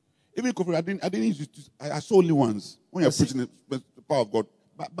 Even I saw only once when you're preaching the power of God.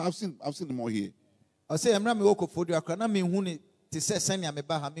 But I've seen them all here.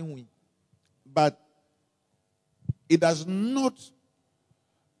 But it does not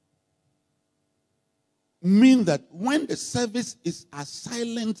mean that when the service is as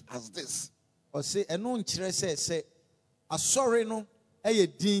silent as this,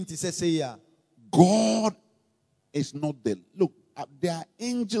 God is not there. Look, there are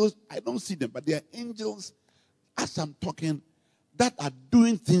angels, I don't see them, but there are angels, as I'm talking, that are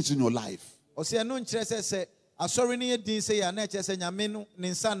doing things in your life. There are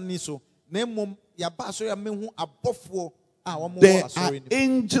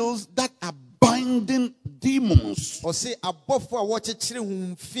angels that are binding demons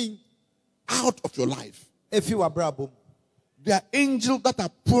out of your life. There are angels that are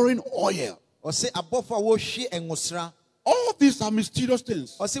pouring oil. All these are mysterious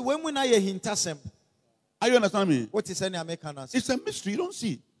things. Are you understanding me? It's a mystery, you don't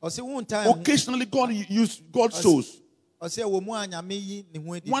see. Occasionally God shows.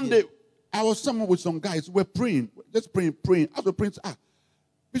 One day, I was somewhere with some guys who were praying, just praying. As we're praying,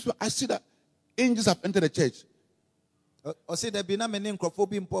 I see that angels have entered the church. And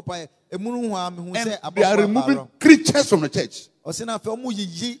they are removing creatures from the church. He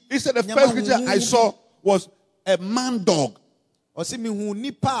said the first creature I saw was a man dog. And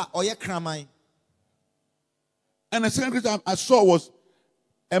the second creature I saw was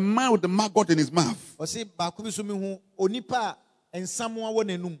a man with a maggot in his mouth.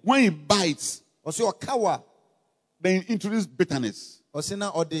 When he bites, they introduce bitterness. And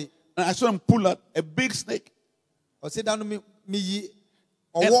I saw him pull out a big snake.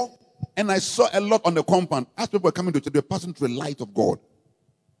 And I saw a lot on the compound. As people were coming to church, they were passing through the light of God.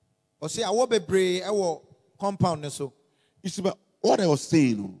 You see, but what I was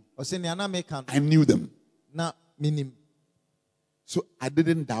saying, I knew them. So I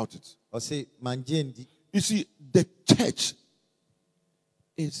didn't doubt it. You see, the church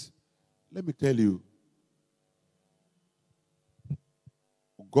is, let me tell you,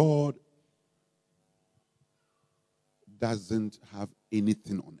 God doesn't have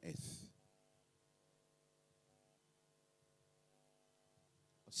anything on earth.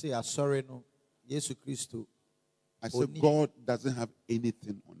 I said God doesn't have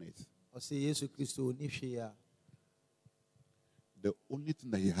anything on earth. The only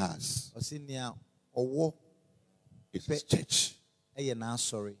thing that he has is his church.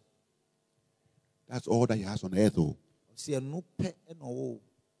 That's all that he has on earth.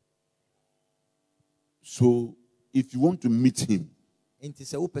 So if you want to meet him,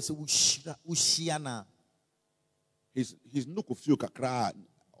 he's no kufio kakra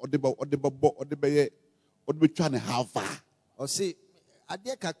odebe trying how far.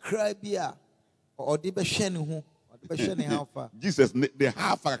 Jesus, the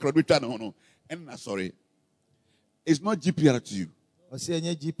half a crowd return. And sorry, it's not GPRTU.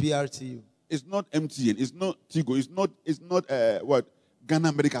 It's not MTN. It's not Tigo. It's not what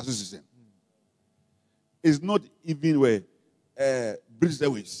Ghana Medical Association. It's not even where British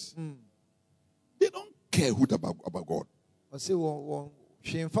Airways. They don't care who about God.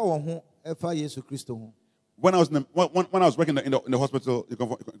 When I was working in the hospital in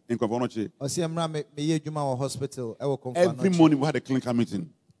Konfo Anokye, every morning we had a clinical meeting.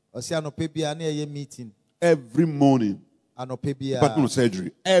 meeting. Every morning. Department of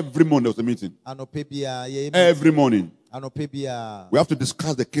surgery. Every morning there was a meeting. Every morning. We have to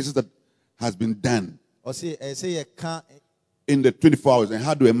discuss the cases that has been done in the 24 hours and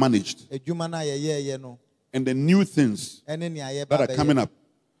how they were managed. And the new things that are coming up.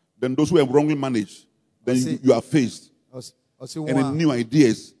 Then those who are wrongly managed, then you are faced. And then new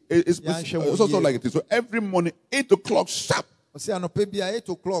ideas. It's also like it is. So every morning, 8 o'clock sharp. 8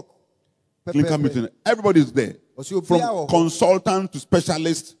 o'clock. Clinical meeting. Everybody is there. From consultant to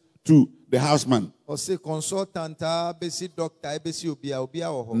specialist to the houseman.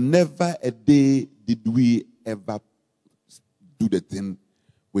 Never a day did we ever do the thing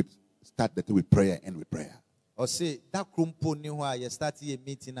start the thing with prayer and with prayer.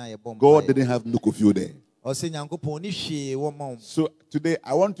 God didn't have Nukofio there. So today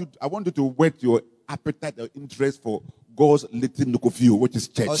I want you to whet your appetite or interest for God's little Nukofio, which is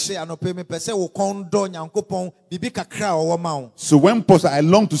church. So when Paul said, I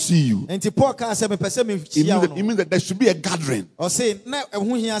long to see you, it means that there should be a gathering.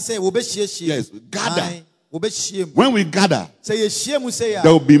 Yes, gather. When we gather, there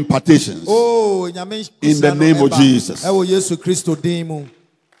will be impartations. In the name of Jesus.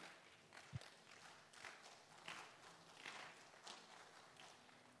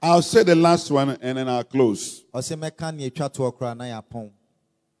 I'll say the last one and then I'll close. By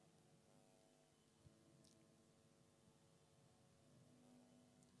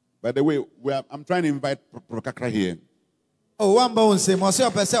the way, I'm trying to invite Prokakra here.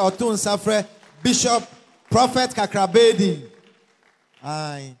 Bishop Prophet Kakrabedi.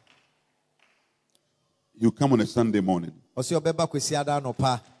 Aye. You come on a Sunday morning.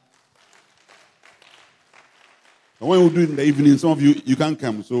 And when we do it in the evening, some of you can't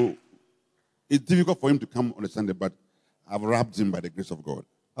come. So it's difficult for him to come on a Sunday, but I've wrapped him by the grace of God.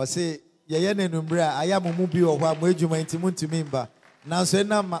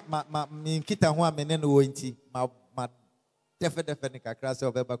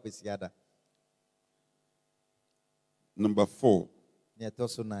 Number 4.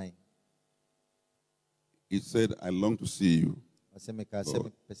 He said, I long to see you. Lord,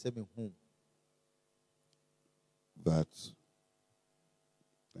 that,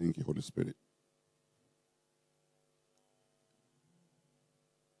 thank you, Holy Spirit.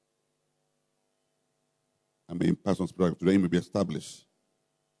 I may pass on spirit today may be established,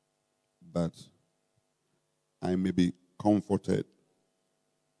 that I may be comforted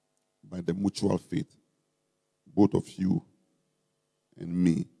by the mutual faith, both of you and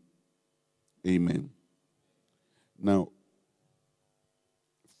me. Amen. Now,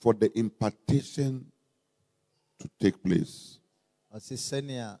 for the impartation to take place, there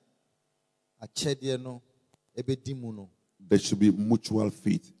should be mutual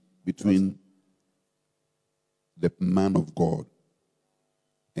faith between the man of God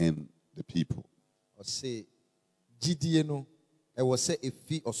and the people.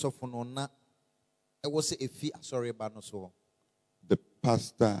 The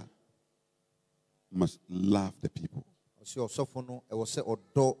pastor must love the people.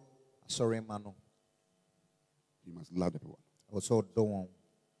 He must love the people.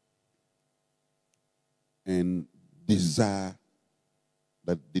 And desire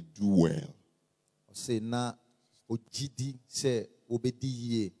that they do well.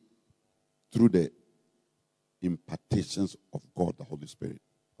 Through the impartations of God, the Holy Spirit.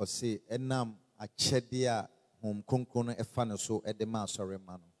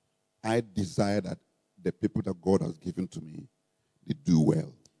 I desire that the people that God has given to me, they do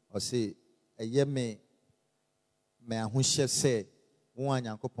well.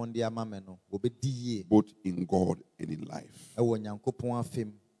 Both in God and in life.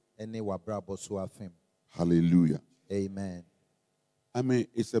 Hallelujah. Amen. I mean,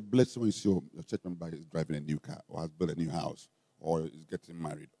 it's a blessing when you see your church member is driving a new car or has built a new house or is getting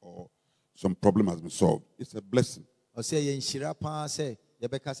married or some problem has been solved. It's a blessing. It's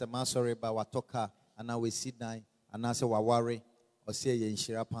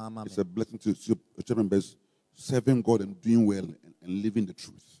a blessing to see your church members serving God and doing well and living the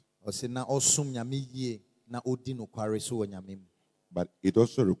truth. But it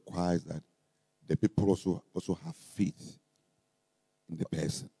also requires that the people also have faith in the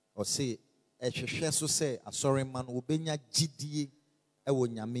person.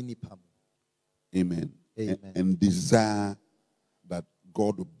 Amen. Amen. And desire that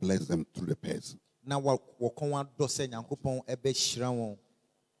God will bless them through the person.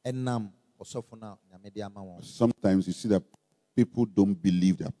 Sometimes you see that people don't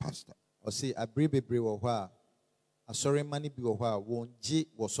believe their pastor. Asori mani bi wo hɔ a wonji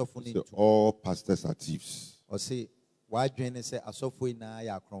wo sɔfo ne So ntu. all pastors are thieves. Ɔse wadwene ne sɛ asɔfo nyinaa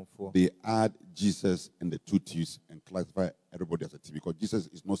yɛ akorɔmfoɔ. They add Jesus and the two thieves and classify everybody as a thief because Jesus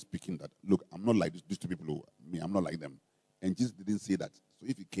is not speaking that, look, I'm not like these two people, me, I'm not like them. And Jesus didn't say that. So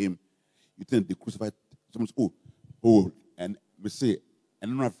if he came, you think they crucified someone, and we say,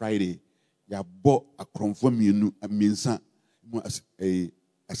 and on a Friday, you bought a cromfo a minsa, a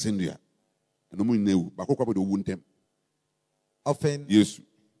ascendia. And no one knew, but what would wound them? Often, Yes.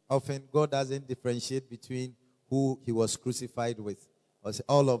 often God doesn't differentiate between who he was crucified with. Or say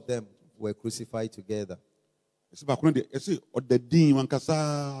all of them were crucified together.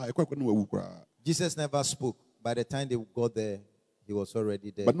 Jesus never spoke. By the time they got there, he was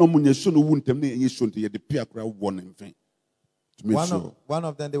already there. But no one should wound them, you should the peer crowd one and thing. To make sure. One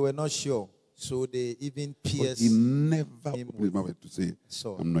of them, they were not sure. So they even But pierced he never him opened his mouth to say,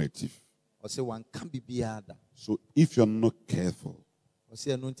 sword. I'm not a thief. Or say one can't be beada. So if you're not careful, Or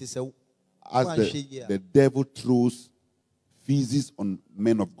say anointing say as the devil throws feces on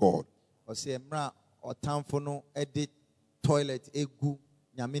men of God, or say mra or tamfono edit toilet egu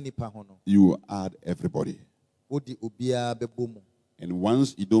nyamini pahono. you add everybody. Odi ubia bebomu. And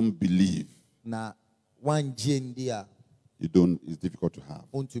once you don't believe, Na one jendia you don't, it's difficult to have.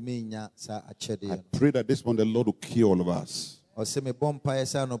 untuminya sa achede. I pray that this one, the Lord will cure all of us. Or say me bompa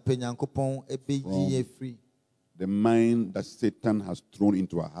esa no penyankopon ebeyi free. The mind that Satan has thrown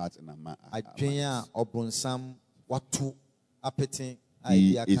into our hearts and our minds. Adwenya obronsam watu apeten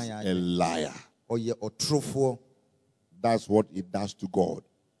He idea is kan a ya. liar. Oye otrofo. That's what he does to God.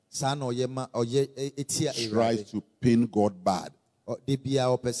 Sa na oye ma oye etia Tries to pain God bad. de bia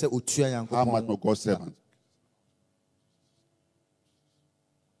opese otua How much yankopon. more God's servant?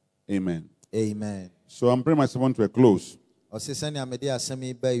 Amen. Amen. So I'm bringing myself to a close. Ɔse sɛnea mede asɛm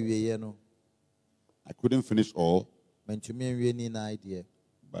yi ba awieeɛ no, I couldn't finish all, mantumi nwie ne nyinaa deɛ.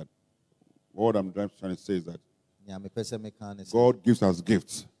 but what I'm trying to say is that Nea mepɛ sɛ meka ne sɛ, God gives us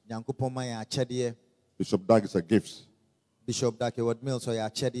gifts. Nyankopɔn ma yɛn akyɛdeɛ. Bishop Dag is a gift. Bishop Dakeward Mills ɔyɛ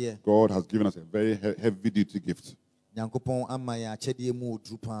akyɛdeɛ. God has given us a very heavy duty gift. Nyankopɔn ama yɛn akyɛdeɛ mu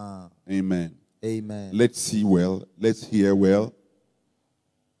oduru paa. Amen. Amen. Let's see well. Let's hear well.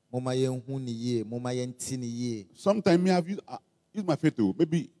 Momma yɛnhu ne yie, momma yɛnti ne yie. Sometimes I have used my faith to,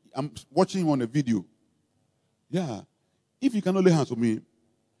 maybe I'm watching him on a video. Yeah. If you cannot lay hands on me,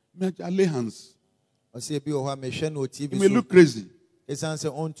 may I lay hands? Ɔse ebi wɔ hɔ a mehwɛ no wɔ TV It may so. look crazy. Ɛsiane sɛ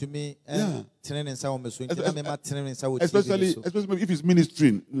ɔntumi Yeah. tene ne nsa wɔ me so, nti na mema tene ne nsa wɔ TV Especially so. if it's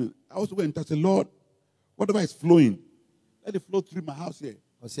ministering. I also went and said, Lord, whatever is flowing, let it flow through my house here.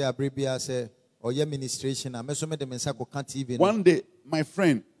 Ɔse abere biara sɛ ɔyɛ ministration a mɛso mede me nsa kɔka TV no. One day, my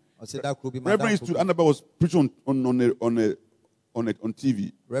friend, Ɔse da koro bi Reverend madamfo Stu bi. Annaba was preaching on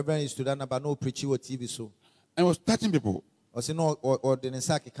TV. Reverend Student Naba no preach wɔ TV so. And was touching people. Ɔse no ɔde ne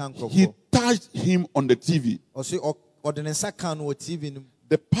nsa keka He nkurɔfoɔ. touched him on the TV. Ɔse ɔde ne nsa ka no wɔ TV no mu.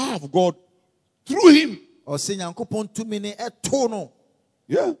 The power of God through him. Ɔse Nyankopɔn tumi ne ɛto no.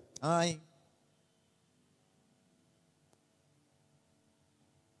 Yeah. Aye.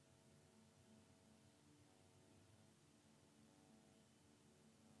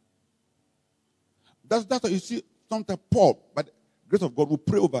 That's what you see. Sometimes Paul, but the grace of God will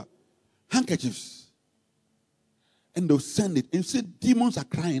pray over handkerchiefs. And they'll send it. And you see demons are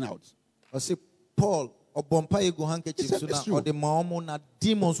crying out. Ɔse Paul ɔbɔ mpa egu He handkerchief said so na it's true. ɔde ma ɔmo na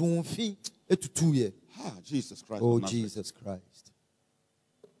demons wɔn fi etutu yɛ. Ah, Jesus Christ. Oh of Nazareth. Jesus Christ.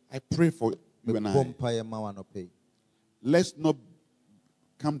 I pray for you and Mebɔ I. mpa yɛ ma wa no pɛ. Let's not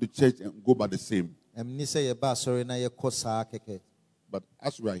come to church and go by the same. Ɛmni sɛ yɛba asɔre na yɛkɔ saa kɛkɛ. But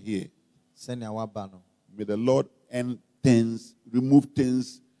as we are here, Sɛnea waba no. may the Lord end things, remove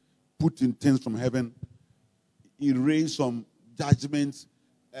things, put in things from heaven, erase some judgments,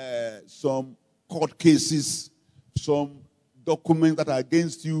 some court cases, some documents that are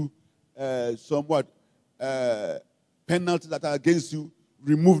against you, some penalties that are against you,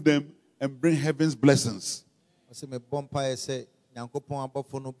 remove them and bring heaven's blessings. Ɔse mebɔ mpa yɛ sɛ Nyankopɔn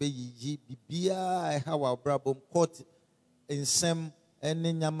abɔfo no bɛyiyi biribiara a ɛha wɔ abrabɔ mu, court nsɛm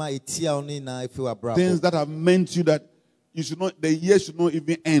ɛne nyama etia wo no nyinaa efi wɔ abrabɔ. Things that have meant you that you should not, the year should not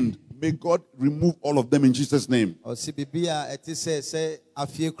even end. May God remove all of them in Jesus' name. Ɔse biribiara ɛte sɛ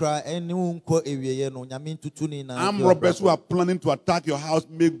afie koraa ɛne wo nkɔ awieeɛ no Nyame ntutu ne nyinaa Armed efi wɔ robbers who abrabɔ. are planning to attack your house,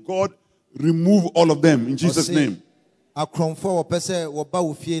 may God remove all of them in Jesus' Ɔse name. akorɔmfoɔ a wɔpɛ sɛ wɔba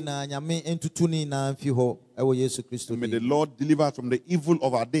wo fie na Nyame ntutu ne nyinaa mfi hɔ ɛwɔ Yesu Kristo May the din. Lord deliver us from the evil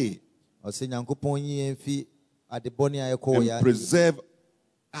of our day Ɔse Nyankopɔn yi yɛn fi ade bɔne a yɛkɔ wɔ and yɛn preserve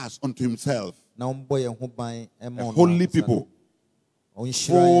us unto himself, na ɔmbɔ yɛn ho ban a ɛma ɔno holy ankasa people, no. Ɔnhyira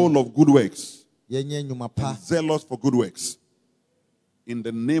yɛn. full of good works, and zealous for good works. In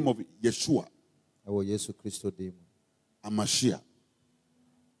the name of Yeshua, Amashiach,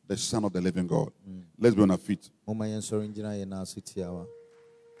 the Son of the living God. Let's be on our feet.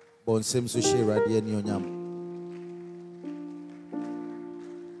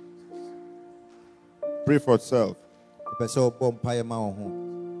 Pray for yourself.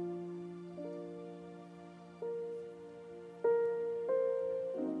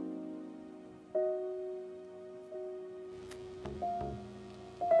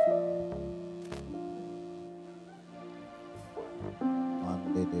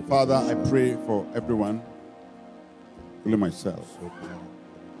 Father, I pray for everyone, including myself.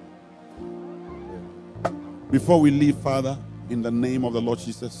 Before we leave, Father, in the name of the Lord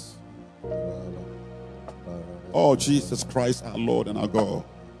Jesus, oh Jesus Christ, our Lord and our God,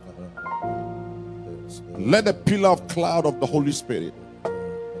 let the pillar of cloud of the Holy Spirit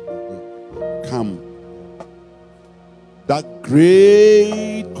come. That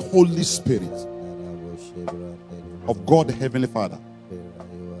great Holy Spirit of God the Heavenly Father,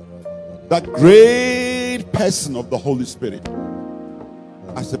 that great person of the Holy Spirit,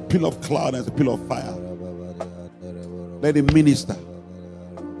 as a pillar of cloud, as a pillar of fire, let it minister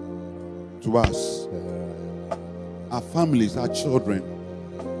to us, our families, our children,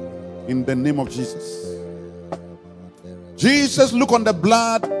 in the name of Jesus. Jesus, look on the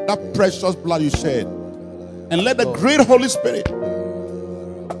blood, that precious blood you shed, and let the great Holy Spirit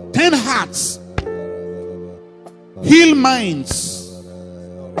turn hearts, heal minds,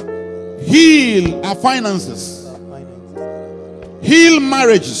 heal our finances, heal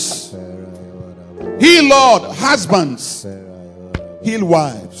marriages, heal, Lord, husbands, heal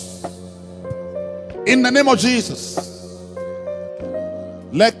wives. In the name of Jesus,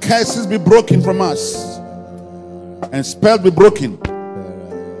 let curses be broken from us and spells be broken.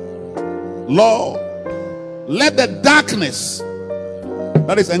 Lord, let the darkness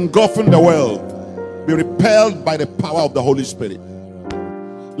that is engulfing the world be repelled by the power of the Holy Spirit.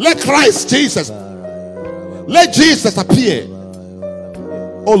 Let Christ Jesus, let Jesus appear.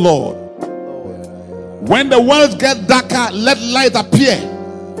 Oh Lord, when the world gets darker, let light appear,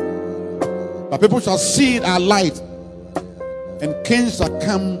 that people shall see our light, and kings shall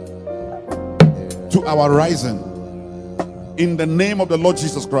come to our rising. In the name of the Lord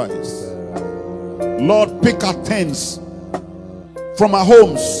Jesus Christ, Lord, pick our tents from our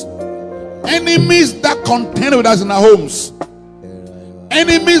homes. Enemies that contend with us in our homes,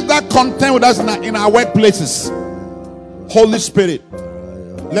 enemies that contend with us in our workplaces, Holy Spirit,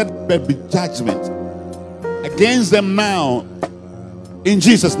 let there be judgment against them now, in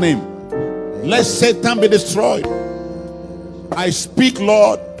Jesus' name. Let Satan be destroyed. I speak,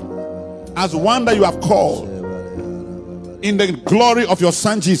 Lord, as one that you have called, in the glory of your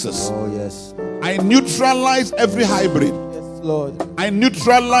Son Jesus. Oh, yes. I neutralize every hybrid. Lord. I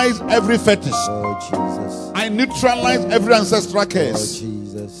neutralize every fetish. Oh, Jesus. I neutralize every ancestral curse. Oh,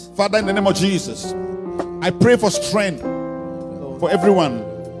 Jesus. Father, in the name of Jesus, I pray for strength for everyone.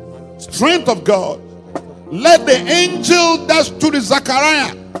 Strength of God. Let the angel that stood with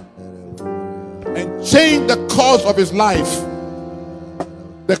Zachariah and changed the course of his life,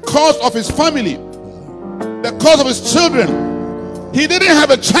 the course of his family, the course of his children. He didn't have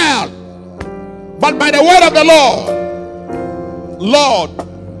a child, but by the word of the Lord,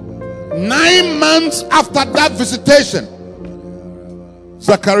 9 months after that visitation,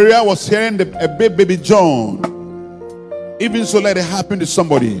 Zachariah was hearing a baby John. Even so, let it happen to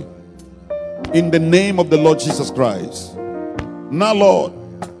somebody in the name of the Lord Jesus Christ. Now, Lord,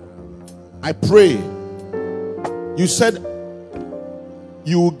 I pray. You said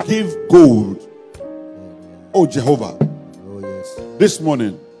you will give gold, oh Jehovah. Oh, yes. This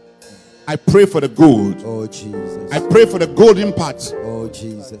morning, I pray for the gold. Oh, Jesus. I pray for the golden part Oh,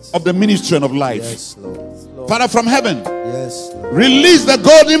 Jesus. of the ministry and of life. Yes, Lord. Father, from heaven, Yes, Lord. release the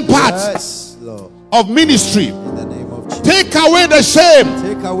golden part Yes, Lord. of ministry. In the name of Jesus. Take away the shame.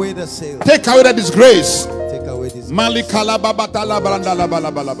 Take away the sale. Take away the disgrace. Take away this.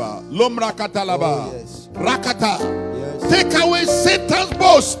 Lomrakatalaba. Oh, yes. Rakata. Yes. Take away Satan's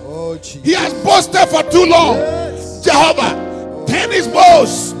boast. Oh, Jesus. He has boasted for too long. Yes. Jehovah, turn his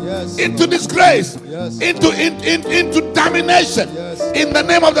boast Yes. into disgrace, Yes. into damnation. Yes. In the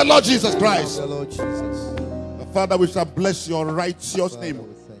name of the Lord Jesus Christ. The Lord Jesus. Father, we shall bless your righteous Father, name. we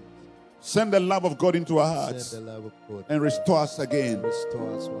thank you. Send the love of God into our hearts Send the love of God. and restore us again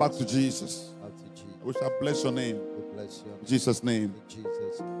Restore us back to Jesus. back to Jesus. We shall bless your name. We bless you. In Jesus' name. In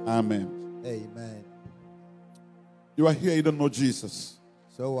Jesus. Amen. Amen. You are here, you don't know Jesus,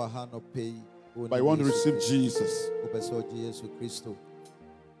 So we have no pay. but you want to receive Jesus. Jesus Christ.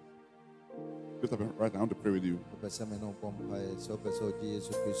 Lift up your right hand. I want to pray with you.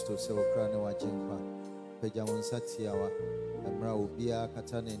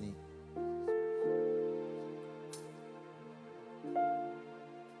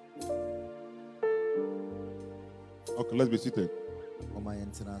 Okay, let's be seated.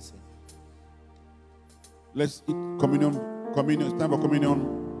 Let's eat communion. Communion. It's time for communion.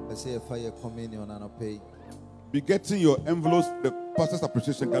 Be getting your envelopes. The pastor's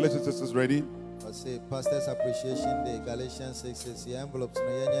appreciation. Galatians 6 is ready. I say Pastor's Appreciation Day. Galatians 6 says the envelopes no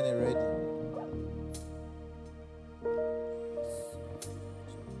ready.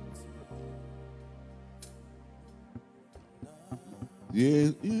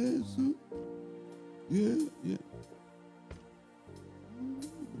 Yes, yes, yeah.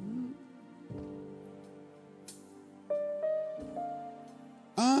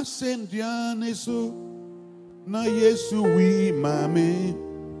 Asendiane so na Yesu wi mame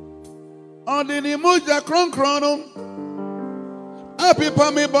odini muja kronkrono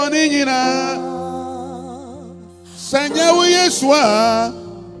apipa me boni nyina sanya wu Yesu a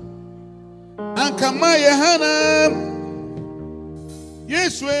ankama Yehana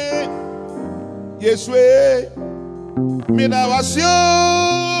Yesu mina wasio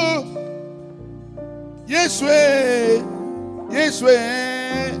Yesu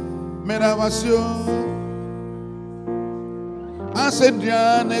mina wasio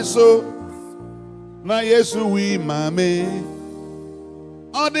asendiane so na Yesu wi mame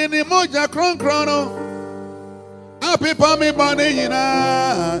odini moja kronkrono apipa mi boni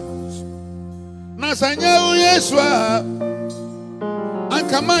nyina na sanya u Yesu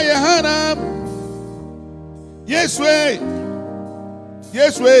ankama Yehana Yesu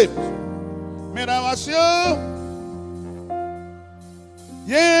mina wasio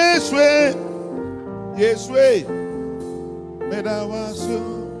Yesu mina wasio.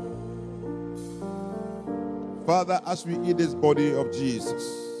 Father, as we eat this body of Jesus,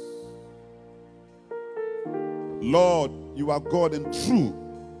 Lord, you are God and true.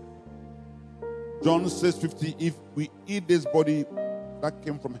 John says 50, if we eat this body that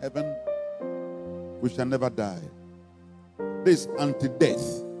came from heaven, we shall never die. This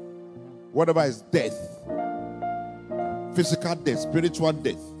anti-death. Whatever is death, physical death, spiritual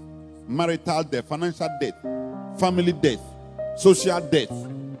death, marital death, financial death, family death, social death.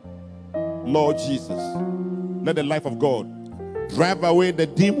 Lord Jesus, let the life of God drive away the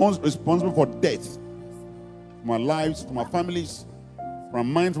demons responsible for death from our lives, from our families, from our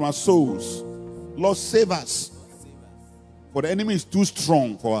minds, from our souls. Lord, save us. For the enemy is too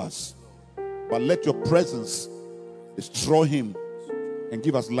strong for us. But let your presence destroy him and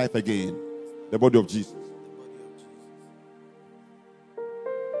give us life again. The body of Jesus.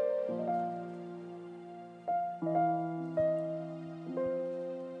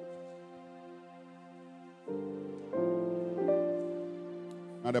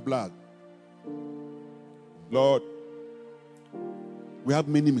 Now the blood. Lord, we have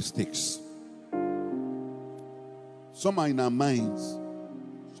many mistakes. Some are in our minds,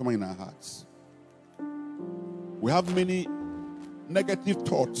 some are in our hearts. We have many negative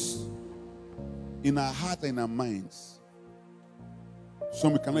thoughts in our heart and in our minds.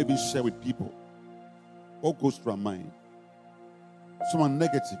 Some we cannot even share with people. What goes through our mind? Some are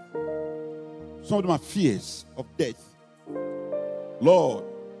negative. Some of them are fears of death. Lord,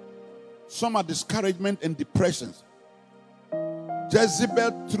 some are discouragement and depressions.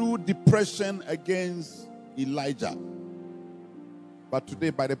 Jezebel threw depression against Elijah. But today,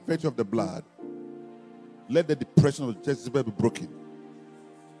 by the virtue of the blood, let the depression of Jezebel be broken.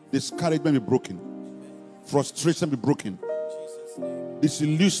 Discouragement be broken. Frustration be broken.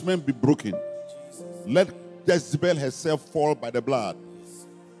 Disillusionment be broken. Let Jezebel herself fall by the blood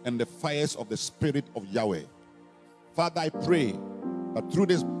and the fires of the Spirit of Yahweh. Father, I pray that through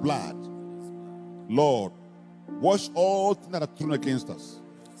this blood, Lord, wash all things that are thrown against us.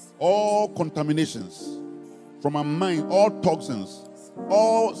 All contaminations from our mind, all toxins,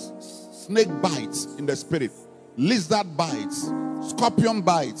 all snake bites in the spirit, lizard bites, scorpion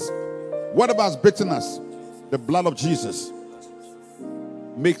bites, whatever has bitten us, the blood of Jesus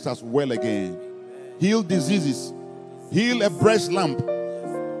makes us well again. Heal diseases, heal a breast lump,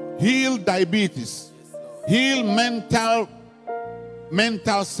 heal diabetes, heal mental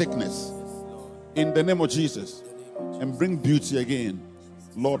sickness in the name of Jesus, and bring beauty again,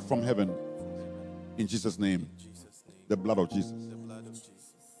 Lord, from heaven. In Jesus' name, the blood of Jesus.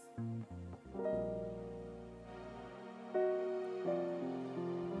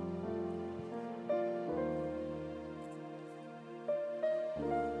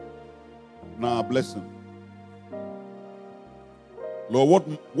 Now bless him.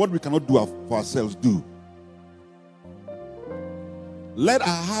 Lord, what we cannot do for ourselves, do. Let our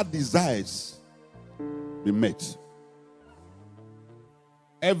heart desires be met.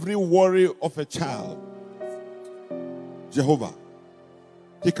 Every worry of a child, Jehovah,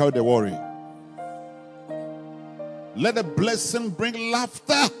 take out the worry. Let a blessing bring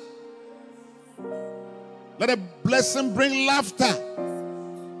laughter. Let a blessing bring laughter.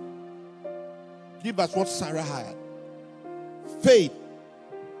 Give us what Sarah had. Faith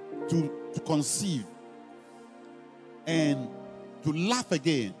to conceive and to laugh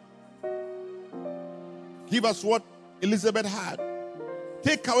again. Give us what Elizabeth had.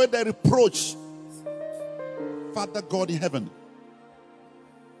 Take away the reproach, Father God in heaven,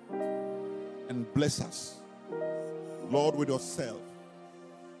 and bless us, Lord, with yourself.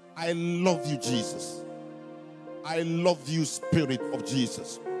 I love you, Jesus. I love you, Spirit of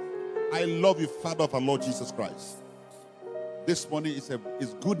Jesus. I love you, Father of our Lord Jesus Christ. This morning is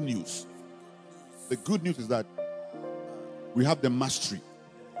good news. The good news is that we have the mastery.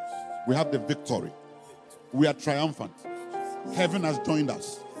 We have the victory. We are triumphant. Heaven has joined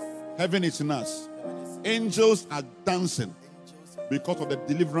us. Heaven is in us. Angels are dancing because of the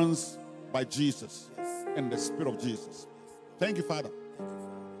deliverance by Jesus and the Spirit of Jesus. Thank you, Father,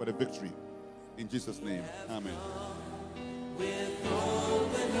 for the victory. In Jesus' name, amen.